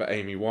Todays, I remember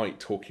Amy White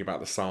talking about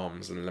the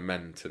Psalms and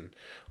lament and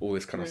all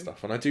this kind of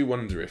stuff. And I do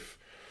wonder if,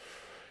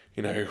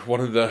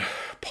 one of the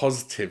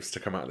positives to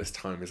come out of this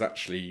time is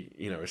actually,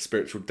 a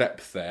spiritual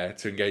depth there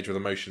to engage with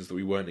emotions that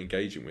we weren't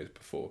engaging with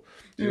before.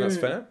 Do you think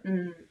that's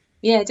fair?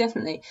 Yeah,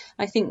 definitely.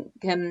 I think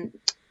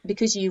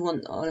because you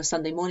want, on a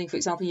Sunday morning, for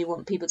example, you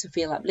want people to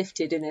feel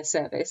uplifted in their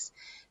service,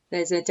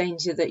 there's a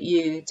danger that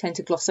you tend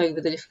to gloss over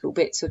the difficult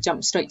bits or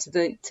jump straight to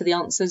the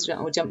answers,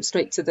 or jump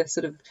straight to the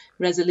sort of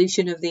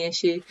resolution of the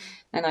issue.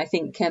 And I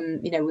think,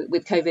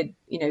 with COVID,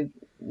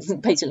 it's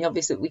patently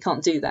obvious that we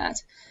can't do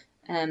that.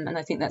 And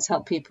I think that's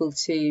helped people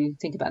to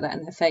think about that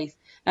in their faith.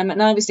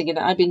 And I was thinking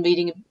that I've been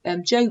reading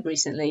Job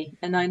recently,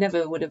 and I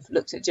never would have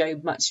looked at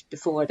Job much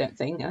before, I don't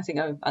think. I think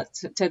I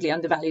totally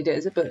undervalued it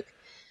as a book.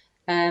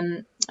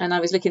 And I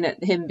was looking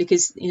at him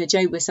because,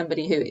 Job was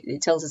somebody who,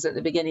 it tells us at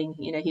the beginning,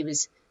 he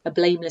was a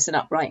blameless and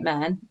upright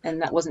man.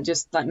 And that wasn't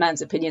just like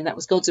man's opinion, that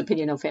was God's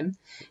opinion of him.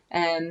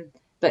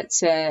 but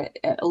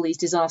all these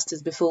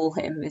disasters befall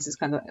him. This is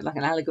kind of like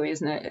an allegory,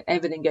 isn't it?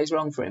 Everything goes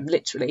wrong for him,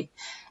 literally.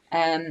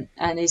 And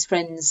his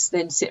friends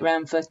then sit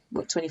around for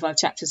 25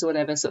 chapters or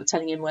whatever, sort of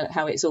telling him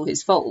how it's all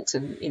his fault.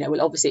 And,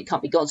 well, obviously it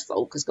can't be God's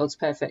fault because God's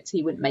perfect.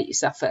 He wouldn't make you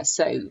suffer.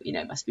 So,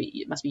 it must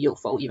be your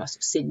fault. You must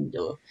have sinned,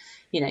 or,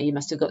 you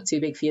must have got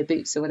too big for your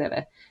boots or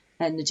whatever.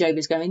 And Job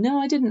is going, no,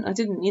 I didn't, I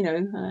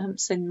haven't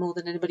sinned more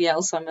than anybody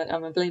else. I'm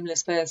a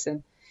blameless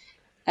person.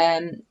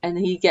 And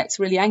he gets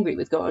really angry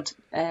with God,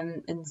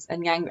 and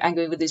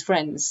angry with his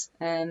friends.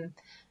 And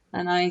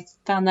I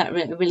found that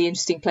a really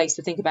interesting place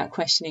to think about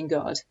questioning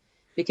God.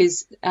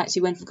 Because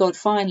actually, when God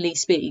finally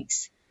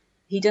speaks,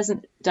 he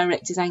doesn't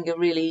direct his anger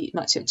really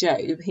much at Job.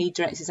 He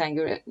directs his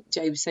anger at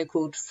Job's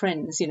so-called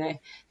friends,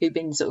 who've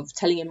been sort of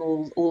telling him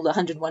all the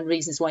 101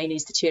 reasons why he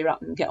needs to cheer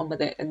up and get on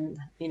with it, and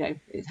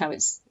how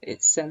it's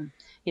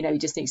he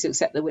just needs to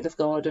accept the will of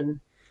God, and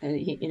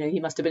he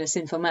must have been a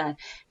sinful man.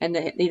 And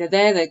they're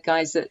the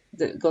guys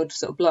that God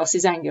sort of blasts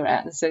his anger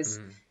at and says,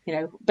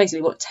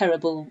 basically, what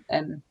terrible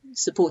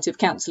supportive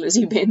counsellors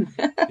you've been.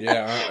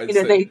 Yeah,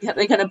 they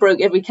kind of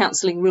broke every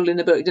counselling rule in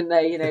the book, didn't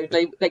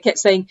they? They kept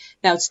saying,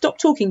 now stop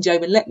talking,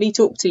 Job, and let me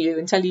talk to you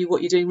and tell you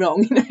what you're doing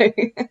wrong.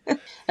 I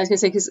was going to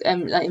say, because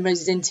like in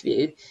Rosie's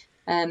interview,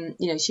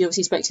 she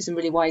obviously spoke to some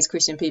really wise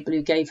Christian people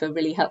who gave her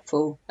really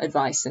helpful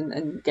advice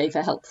and gave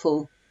her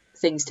helpful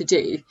things to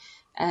do.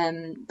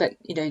 But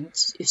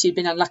if she'd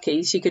been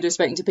unlucky, she could have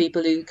spoken to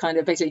people who kind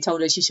of basically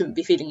told her she shouldn't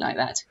be feeling like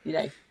that.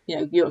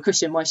 You're a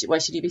Christian. Why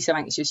should you be so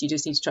anxious? You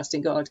just need to trust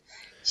in God.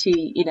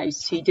 She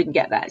didn't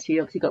get that. She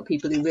obviously got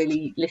people who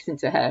really listened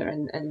to her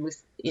and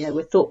was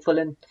were thoughtful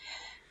and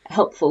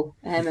helpful,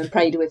 and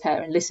prayed with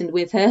her and listened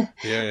with her.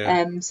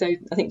 So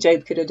I think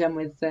Job could have done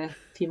with a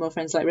few more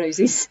friends like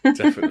Rosie's.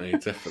 definitely,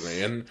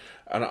 and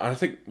I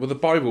think the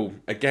Bible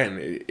again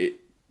it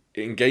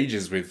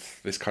engages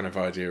with this kind of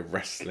idea of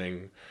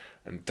wrestling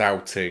and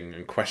doubting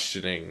and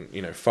questioning,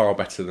 far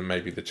better than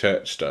maybe the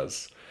church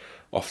does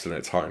often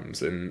at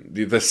times. And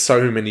there's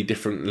so many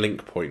different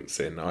link points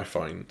I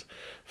find,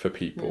 for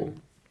people.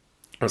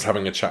 I was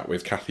having a chat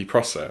with Kathy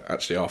Prosser,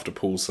 actually, after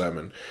Paul's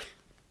sermon,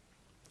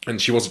 and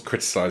she wasn't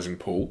criticising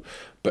Paul,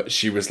 but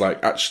she was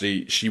like,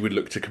 actually, she would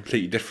look to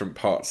completely different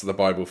parts of the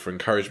Bible for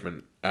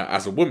encouragement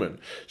as a woman.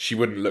 She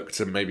wouldn't look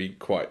to maybe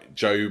quite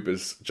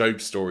Job's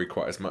story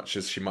quite as much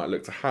as she might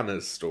look to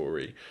Hannah's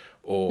story,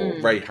 or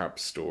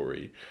Rahab's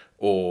story,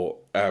 or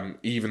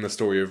even the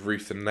story of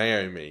Ruth and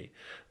Naomi,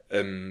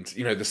 and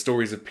the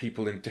stories of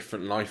people in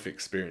different life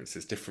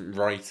experiences, different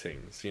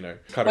writings. Well,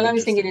 I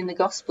was thinking in the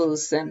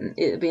Gospels, it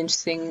would be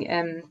interesting.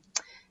 I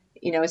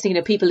was thinking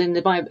of people in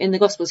the Bible, in the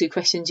Gospels, who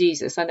questioned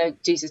Jesus. I know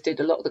Jesus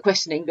did a lot of the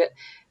questioning, but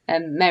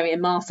Mary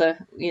and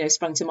Martha,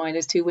 sprung to mind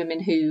as two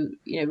women who,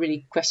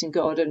 really questioned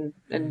God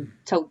and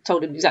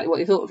told him exactly what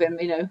they thought of him.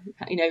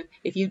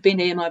 If you'd been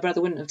here, my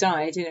brother wouldn't have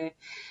died.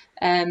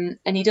 And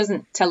he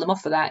doesn't tell them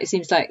off for that. It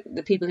seems like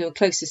the people who were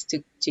closest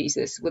to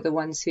Jesus were the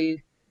ones who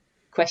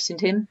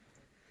questioned him.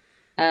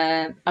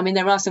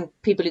 There are some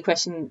people who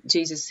question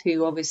Jesus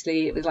who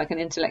obviously it was like an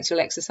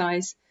intellectual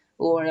exercise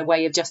or a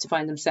way of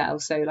justifying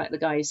themselves. So like the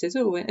guy who says,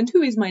 oh, and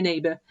who is my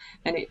neighbour?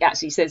 And it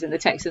actually says in the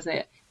text, doesn't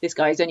it? This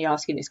guy is only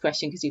asking this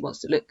question because he wants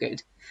to look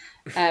good.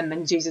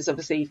 And Jesus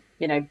obviously,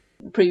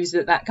 proves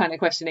that kind of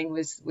questioning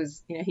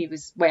was he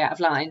was way out of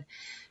line.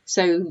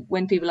 So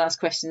when people ask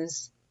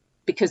questions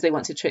because they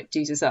want to trip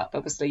Jesus up,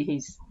 obviously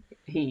he's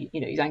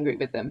angry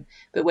with them.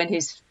 But when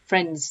his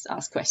friends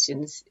ask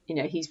questions,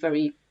 he's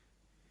very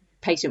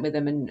patient with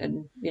them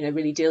and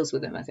really deals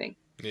with them, I think.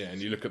 Yeah,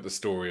 and you look at the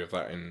story of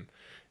that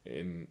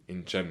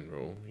in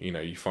general,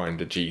 you find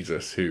a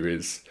Jesus who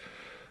is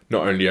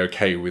not only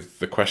okay with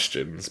the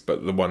questions,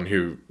 but the one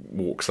who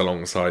walks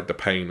alongside the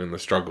pain and the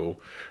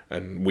struggle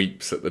and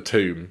weeps at the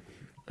tomb.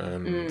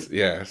 And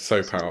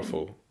so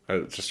powerful.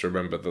 Just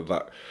remember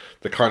that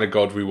the kind of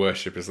God we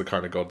worship is the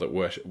kind of God that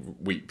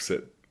weeps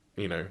at,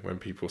 when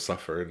people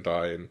suffer and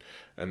die,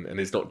 and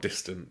is not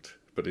distant,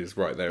 but is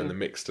right there in the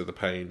midst of the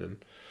pain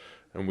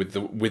and with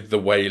the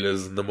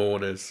wailers and the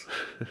mourners.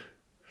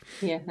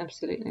 Yeah,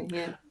 absolutely.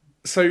 Yeah.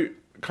 So,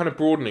 kind of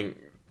broadening,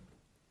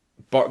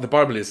 but the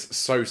Bible is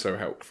so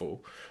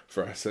helpful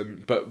for us,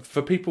 but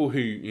for people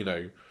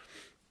who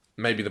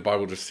maybe the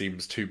Bible just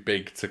seems too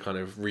big to kind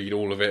of read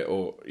all of it,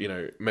 or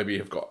maybe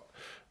have got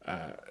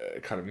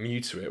kind of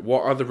new to it.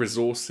 What other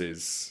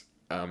resources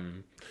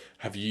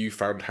have you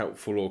found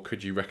helpful, or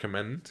could you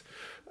recommend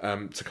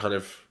to kind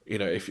of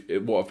if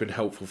what have been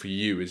helpful for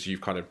you as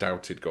you've kind of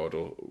doubted God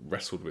or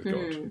wrestled with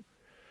God?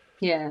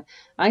 Yeah,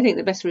 I think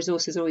the best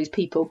resources are always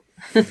people.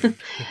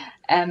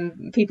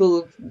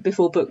 People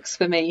before books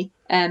for me.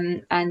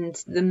 And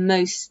the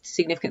most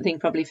significant thing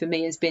probably for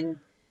me has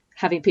been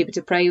having people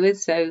to pray with.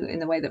 So in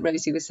the way that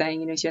Rosie was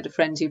saying, she had a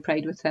friend who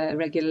prayed with her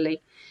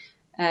regularly.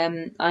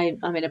 I'm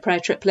in a prayer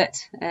triplet.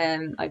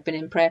 I've been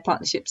in prayer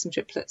partnerships and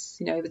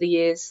triplets, over the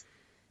years.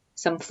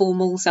 Some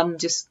formal, some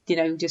just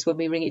when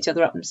we ring each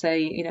other up and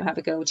say, have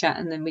a girl chat,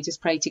 and then we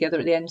just pray together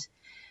at the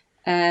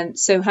end.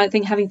 So I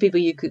think having people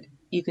you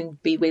can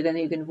be with and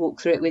who can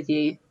walk through it with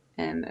you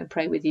and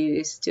pray with you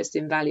is just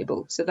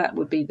invaluable. So that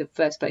would be the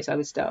first place I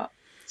would start.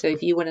 So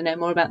if you want to know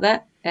more about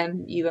that,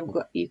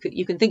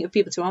 you can think of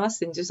people to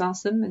ask and just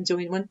ask them and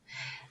join one,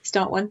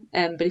 start one.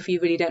 But if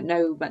you really don't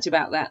know much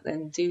about that,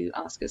 then do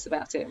ask us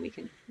about it, and we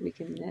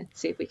can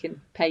see if we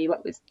can pair you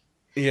up with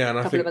and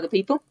a couple of other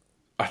people.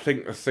 I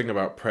think the thing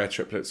about prayer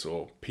triplets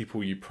or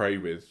people you pray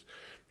with,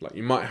 like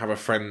you might have a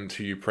friend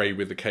who you pray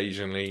with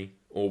occasionally,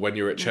 or when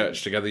you're at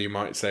church together, you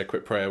might say a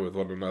quick prayer with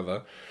one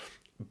another.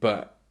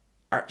 But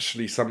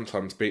actually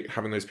sometimes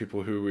having those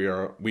people who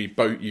we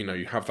both,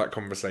 you have that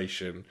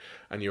conversation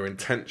and you're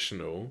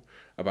intentional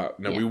about,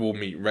 we will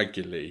meet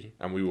regularly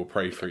and we will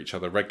pray for each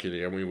other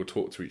regularly and we will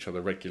talk to each other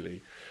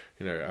regularly.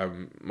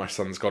 My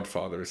son's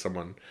godfather is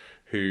someone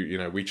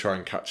who, we try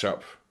and catch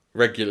up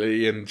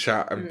regularly and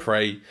chat and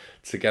pray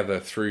together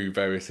through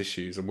various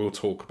issues, and we'll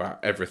talk about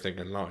everything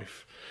in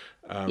life.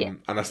 And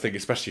I think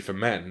especially for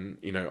men,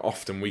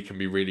 often we can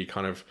be really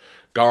kind of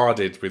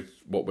guarded with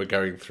what we're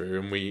going through,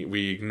 and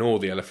we ignore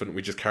the elephant,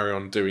 we just carry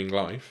on doing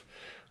life.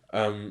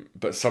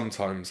 But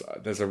sometimes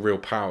there's a real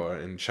power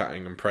in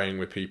chatting and praying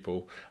with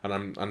people,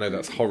 and I know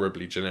that's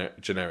horribly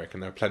generic,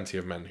 and there are plenty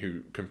of men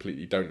who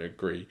completely don't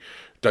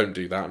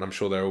do that, and I'm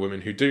sure there are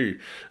women who do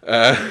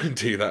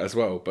do that as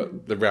well.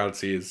 But the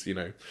reality is,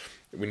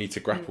 we need to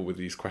grapple with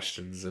these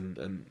questions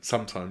and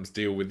sometimes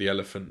deal with the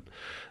elephant.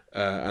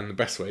 And the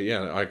best way,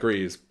 I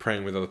agree, is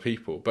praying with other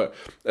people. But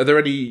are there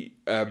any,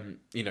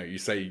 you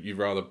say you'd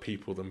rather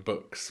people than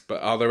books,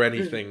 but are there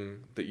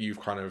anything that you've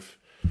kind of,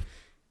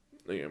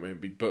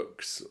 maybe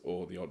books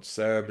or the odd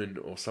sermon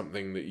or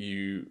something that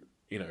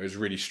has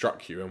really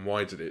struck you, and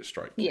why did it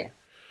strike you?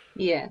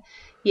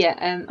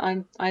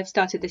 I've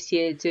started this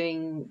year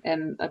doing,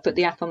 I put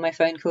the app on my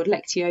phone called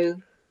Lectio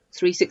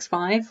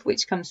 365,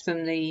 which comes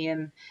from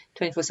the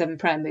 24/7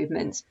 prayer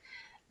movement.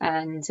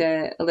 And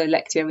although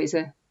Lectio is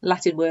a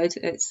Latin word,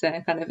 it's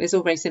it's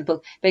all very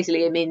simple.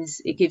 Basically, it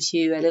means it gives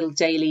you a little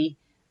daily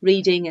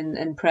reading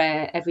and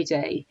prayer every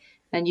day,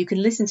 and you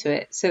can listen to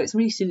it. So it's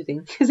really soothing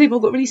because they've all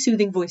got really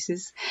soothing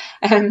voices,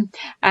 and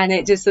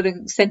it just sort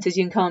of centers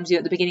you and calms you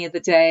at the beginning of the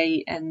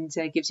day, and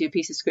gives you a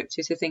piece of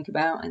scripture to think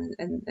about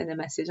and a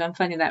message. I'm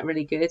finding that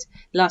really good.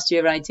 Last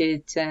year I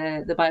did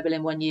the Bible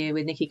in 1 year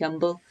with Nicky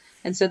Gumbel,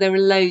 and so there are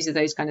loads of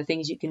those kind of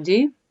things you can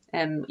do.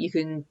 You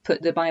can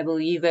put the Bible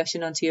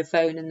YouVersion onto your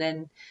phone, and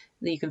then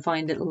you can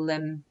find little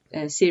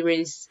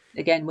series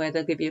again where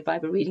they'll give you a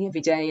Bible reading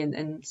every day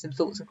and some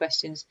thoughts and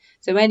questions.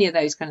 So any of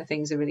those kind of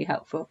things are really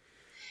helpful.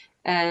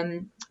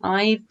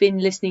 I've been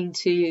listening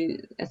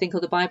to a thing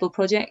called the Bible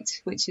Project,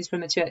 which is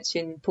from a church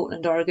in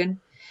Portland, Oregon.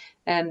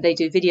 They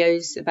do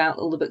videos about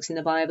all the books in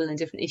the Bible and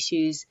different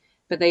issues,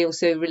 but they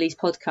also release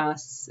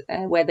podcasts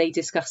where they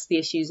discuss the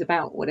issues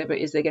about whatever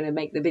it is they're going to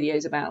make the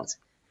videos about.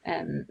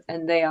 And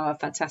they are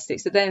fantastic.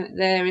 So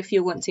they're if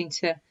you're wanting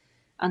to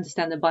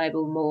understand the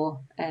Bible more,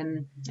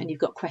 and you've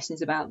got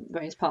questions about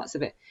various parts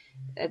of it,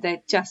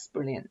 they're just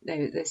brilliant.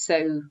 They're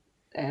so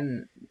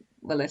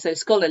they're so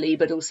scholarly,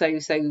 but also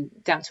so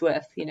down to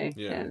earth. I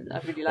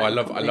really like. I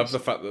love the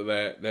fact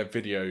that their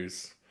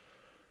videos.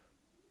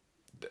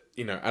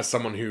 As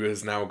someone who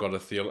has now got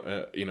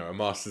a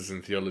master's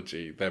in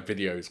theology, their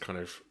videos kind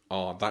of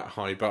are that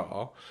high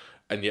bar,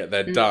 and yet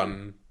they're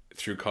done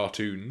through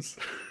cartoons.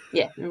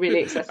 Yeah,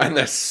 really accessible. And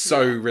they're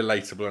so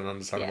relatable and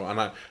understandable.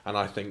 Yeah. And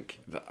I think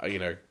that,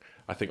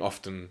 I think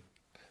often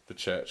the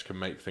church can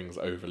make things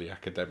overly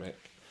academic.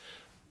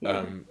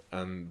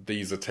 And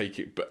these are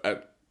taking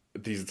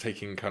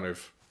kind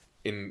of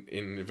in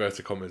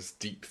inverted commas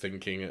deep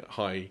thinking at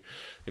high,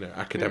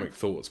 academic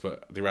thoughts.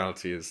 But the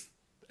reality is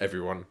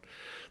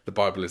the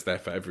Bible is there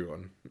for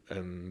everyone,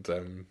 and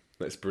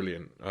that's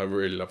brilliant. I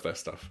really love their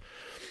stuff.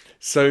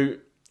 So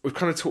we've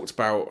kind of talked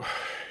about,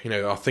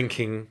 our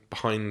thinking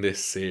behind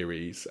this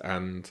series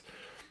and,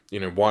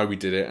 why we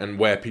did it and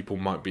where people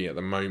might be at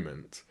the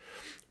moment.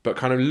 But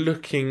kind of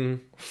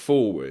looking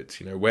forward,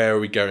 where are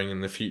we going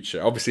in the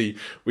future? Obviously,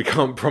 we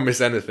can't promise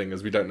anything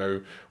as we don't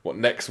know what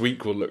next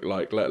week will look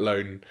like, let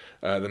alone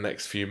the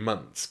next few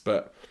months.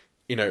 But,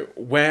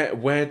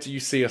 where do you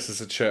see us as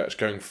a church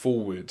going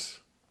forward,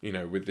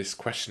 with this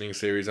questioning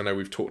series? I know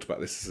we've talked about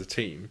this as a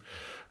team.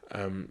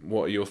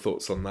 What are your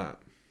thoughts on that?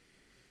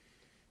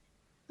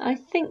 I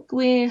think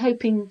we're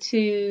hoping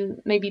to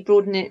maybe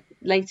broaden it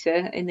later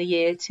in the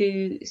year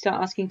to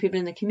start asking people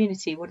in the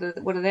community what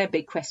are their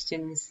big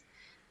questions.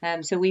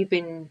 So we've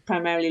been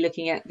primarily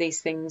looking at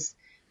these things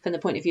from the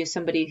point of view of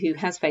somebody who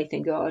has faith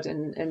in God,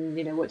 and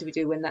what do we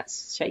do when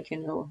that's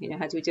shaken, or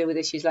how do we deal with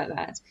issues like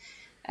that.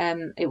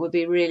 It would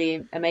be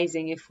really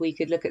amazing if we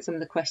could look at some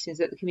of the questions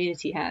that the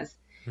community has,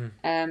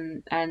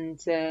 and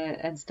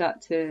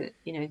start to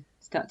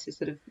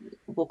sort of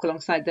walk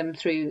alongside them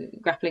through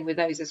grappling with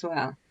those as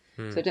well.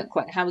 So I don't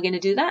quite know how we're going to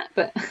do that,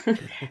 but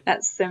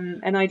that's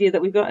an idea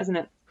that we've got, isn't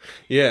it?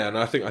 Yeah, and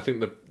I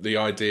think the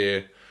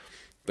idea,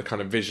 the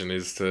kind of vision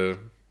is to,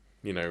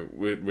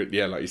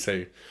 like you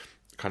say,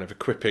 kind of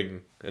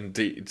equipping and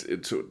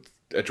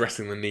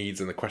addressing the needs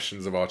and the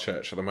questions of our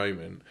church at the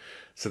moment.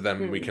 So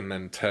then we can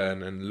then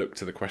turn and look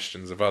to the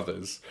questions of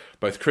others,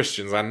 both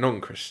Christians and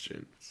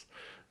non-Christians,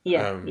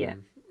 Yeah.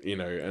 You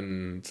know,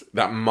 and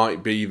that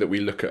might be that we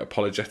look at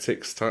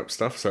apologetics type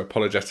stuff. So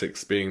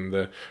apologetics being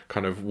the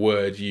kind of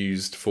word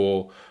used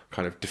for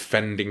kind of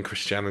defending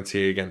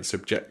Christianity against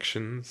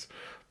objections,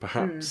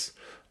 perhaps.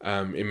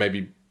 It may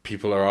be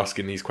people are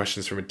asking these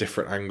questions from a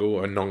different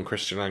angle, a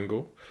non-Christian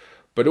angle.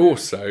 But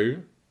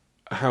also,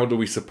 how do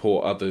we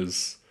support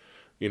others,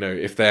 you know,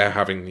 if they're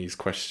having these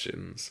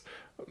questions?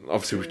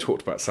 Obviously, we've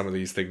talked about some of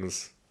these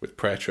things with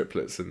prayer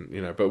triplets and,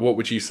 you know, but what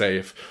would you say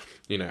if,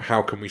 you know,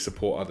 how can we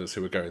support others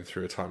who are going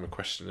through a time of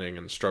questioning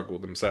and struggle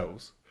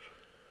themselves?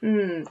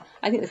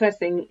 I think the first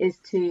thing is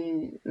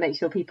to make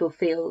sure people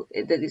feel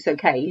that it's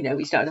okay. You know,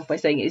 we started off by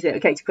saying, is it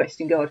okay to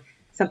question God?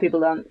 Some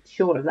people aren't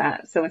sure of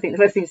that. So I think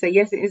the first thing is to say,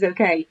 yes, it is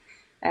okay.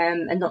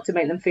 And not to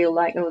make them feel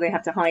like, oh, they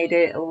have to hide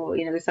it, or,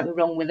 you know, there's something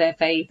wrong with their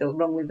faith or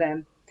wrong with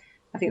them.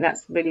 I think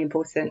that's really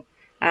important.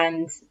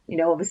 And, you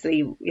know, obviously,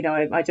 you know,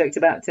 I joked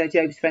about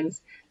Job's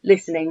friends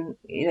listening,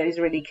 you know, is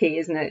really key,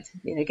 isn't it?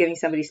 You know, giving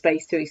somebody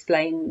space to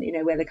explain, you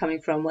know, where they're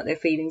coming from, what their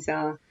feelings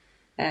are,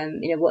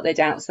 you know, what their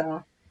doubts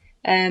are.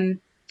 And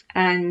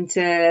then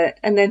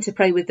to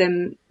pray with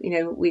them. You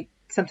know, we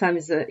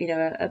sometimes, you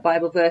know, a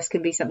Bible verse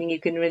can be something you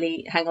can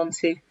really hang on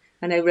to.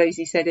 I know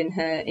Rosie said in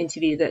her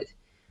interview that,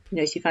 you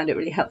know, she found it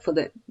really helpful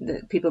that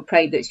people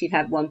prayed that she'd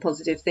have one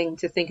positive thing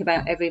to think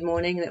about every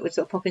morning that would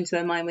sort of pop into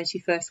her mind when she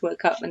first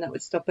woke up, and that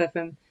would stop her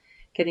from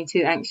getting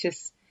too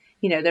anxious.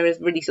 You know, there is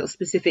really sort of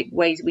specific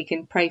ways we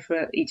can pray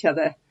for each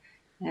other,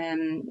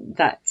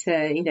 that,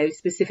 you know,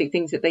 specific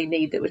things that they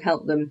need that would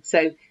help them.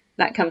 So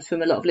that comes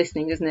from a lot of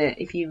listening, doesn't it?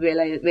 If you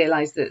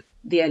realize that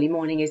the early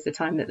morning is the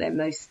time that they're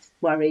most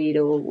worried,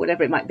 or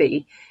whatever it might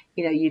be,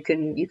 you know, you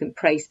can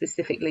pray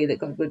specifically that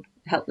God would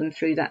help them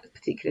through that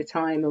particular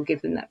time, or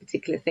give them that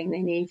particular thing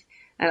they need.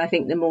 And I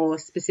think the more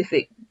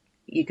specific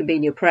you can be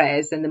in your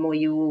prayers, then the more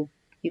you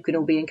can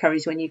all be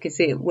encouraged when you can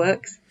see it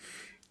works.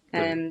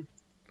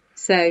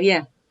 So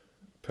yeah.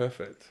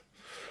 Perfect.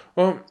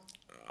 Well,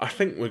 I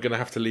think we're going to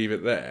have to leave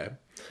it there.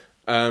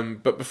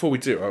 But before we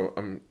do,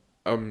 I'm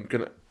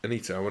going to,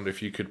 Anita, I wonder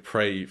if you could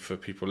pray for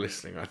people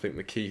listening. I think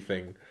the key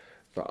thing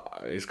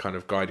that is kind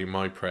of guiding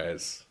my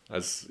prayers,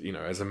 as you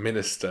know, as a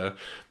minister,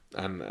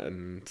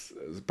 and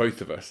as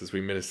both of us, as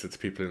we minister to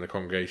people in the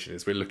congregation,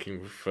 is we're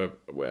looking for,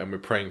 and we're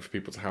praying for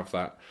people to have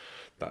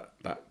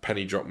that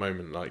penny drop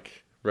moment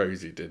like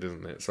Rosie did,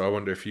 isn't it? So I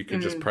wonder if you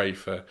could just pray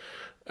for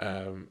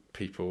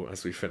people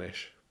as we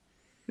finish.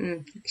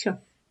 Sure.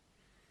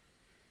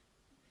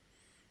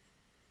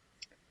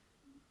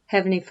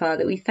 Heavenly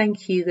Father, we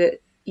thank you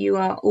that you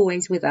are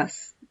always with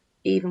us,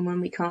 even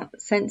when we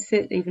can't sense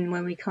it, even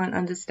when we can't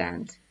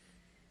understand.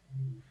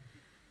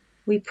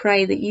 We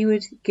pray that you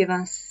would give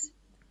us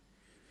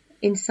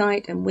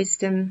insight and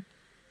wisdom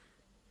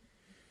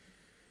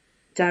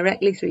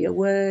directly through your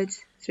word,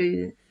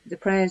 through the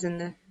prayers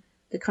and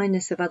the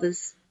kindness of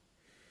others.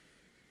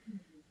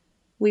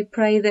 We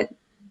pray that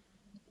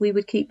we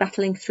would keep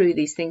battling through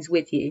these things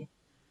with you,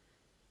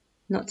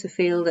 not to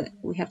feel that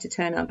we have to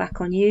turn our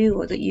back on you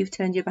or that you've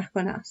turned your back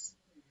on us,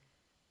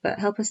 but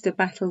help us to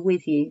battle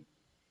with you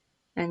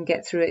and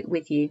get through it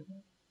with you.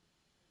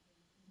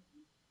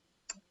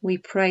 We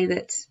pray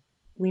that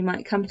we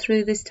might come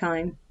through this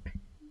time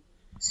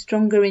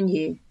stronger in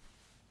you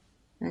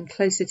and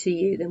closer to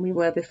you than we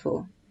were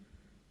before.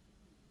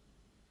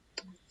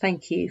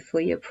 Thank you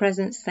for your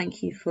presence.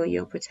 Thank you for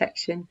your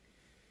protection.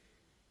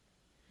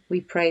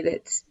 We pray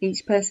that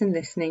each person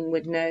listening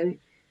would know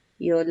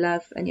your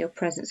love and your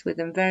presence with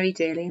them very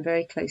dearly and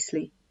very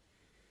closely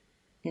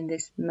in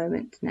this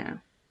moment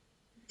now.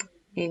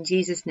 In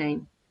Jesus'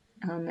 name,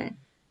 amen.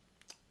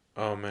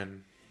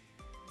 Amen.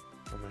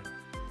 Amen.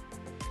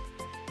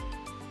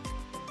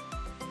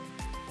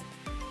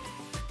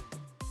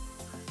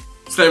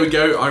 So there we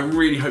go. I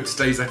really hope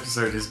today's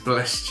episode has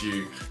blessed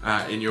you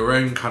in your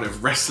own kind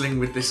of wrestling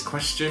with this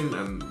question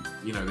and,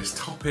 you know, this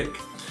topic.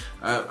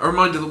 A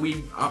reminder that we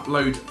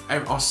upload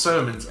our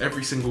sermons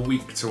every single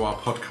week to our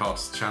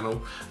podcast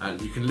channel, and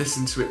you can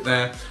listen to it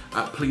there.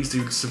 Please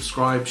do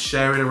subscribe,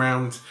 share it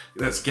around.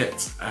 Let's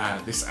get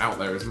this out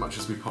there as much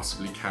as we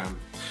possibly can.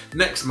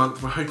 Next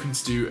month, we're hoping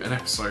to do an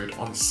episode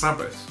on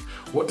Sabbath.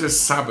 What does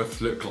Sabbath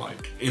look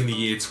like in the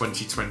year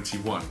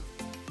 2021?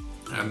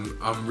 And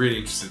I'm really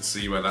interested to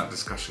see where that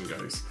discussion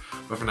goes.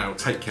 But for now,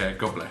 take care,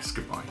 God bless,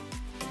 goodbye.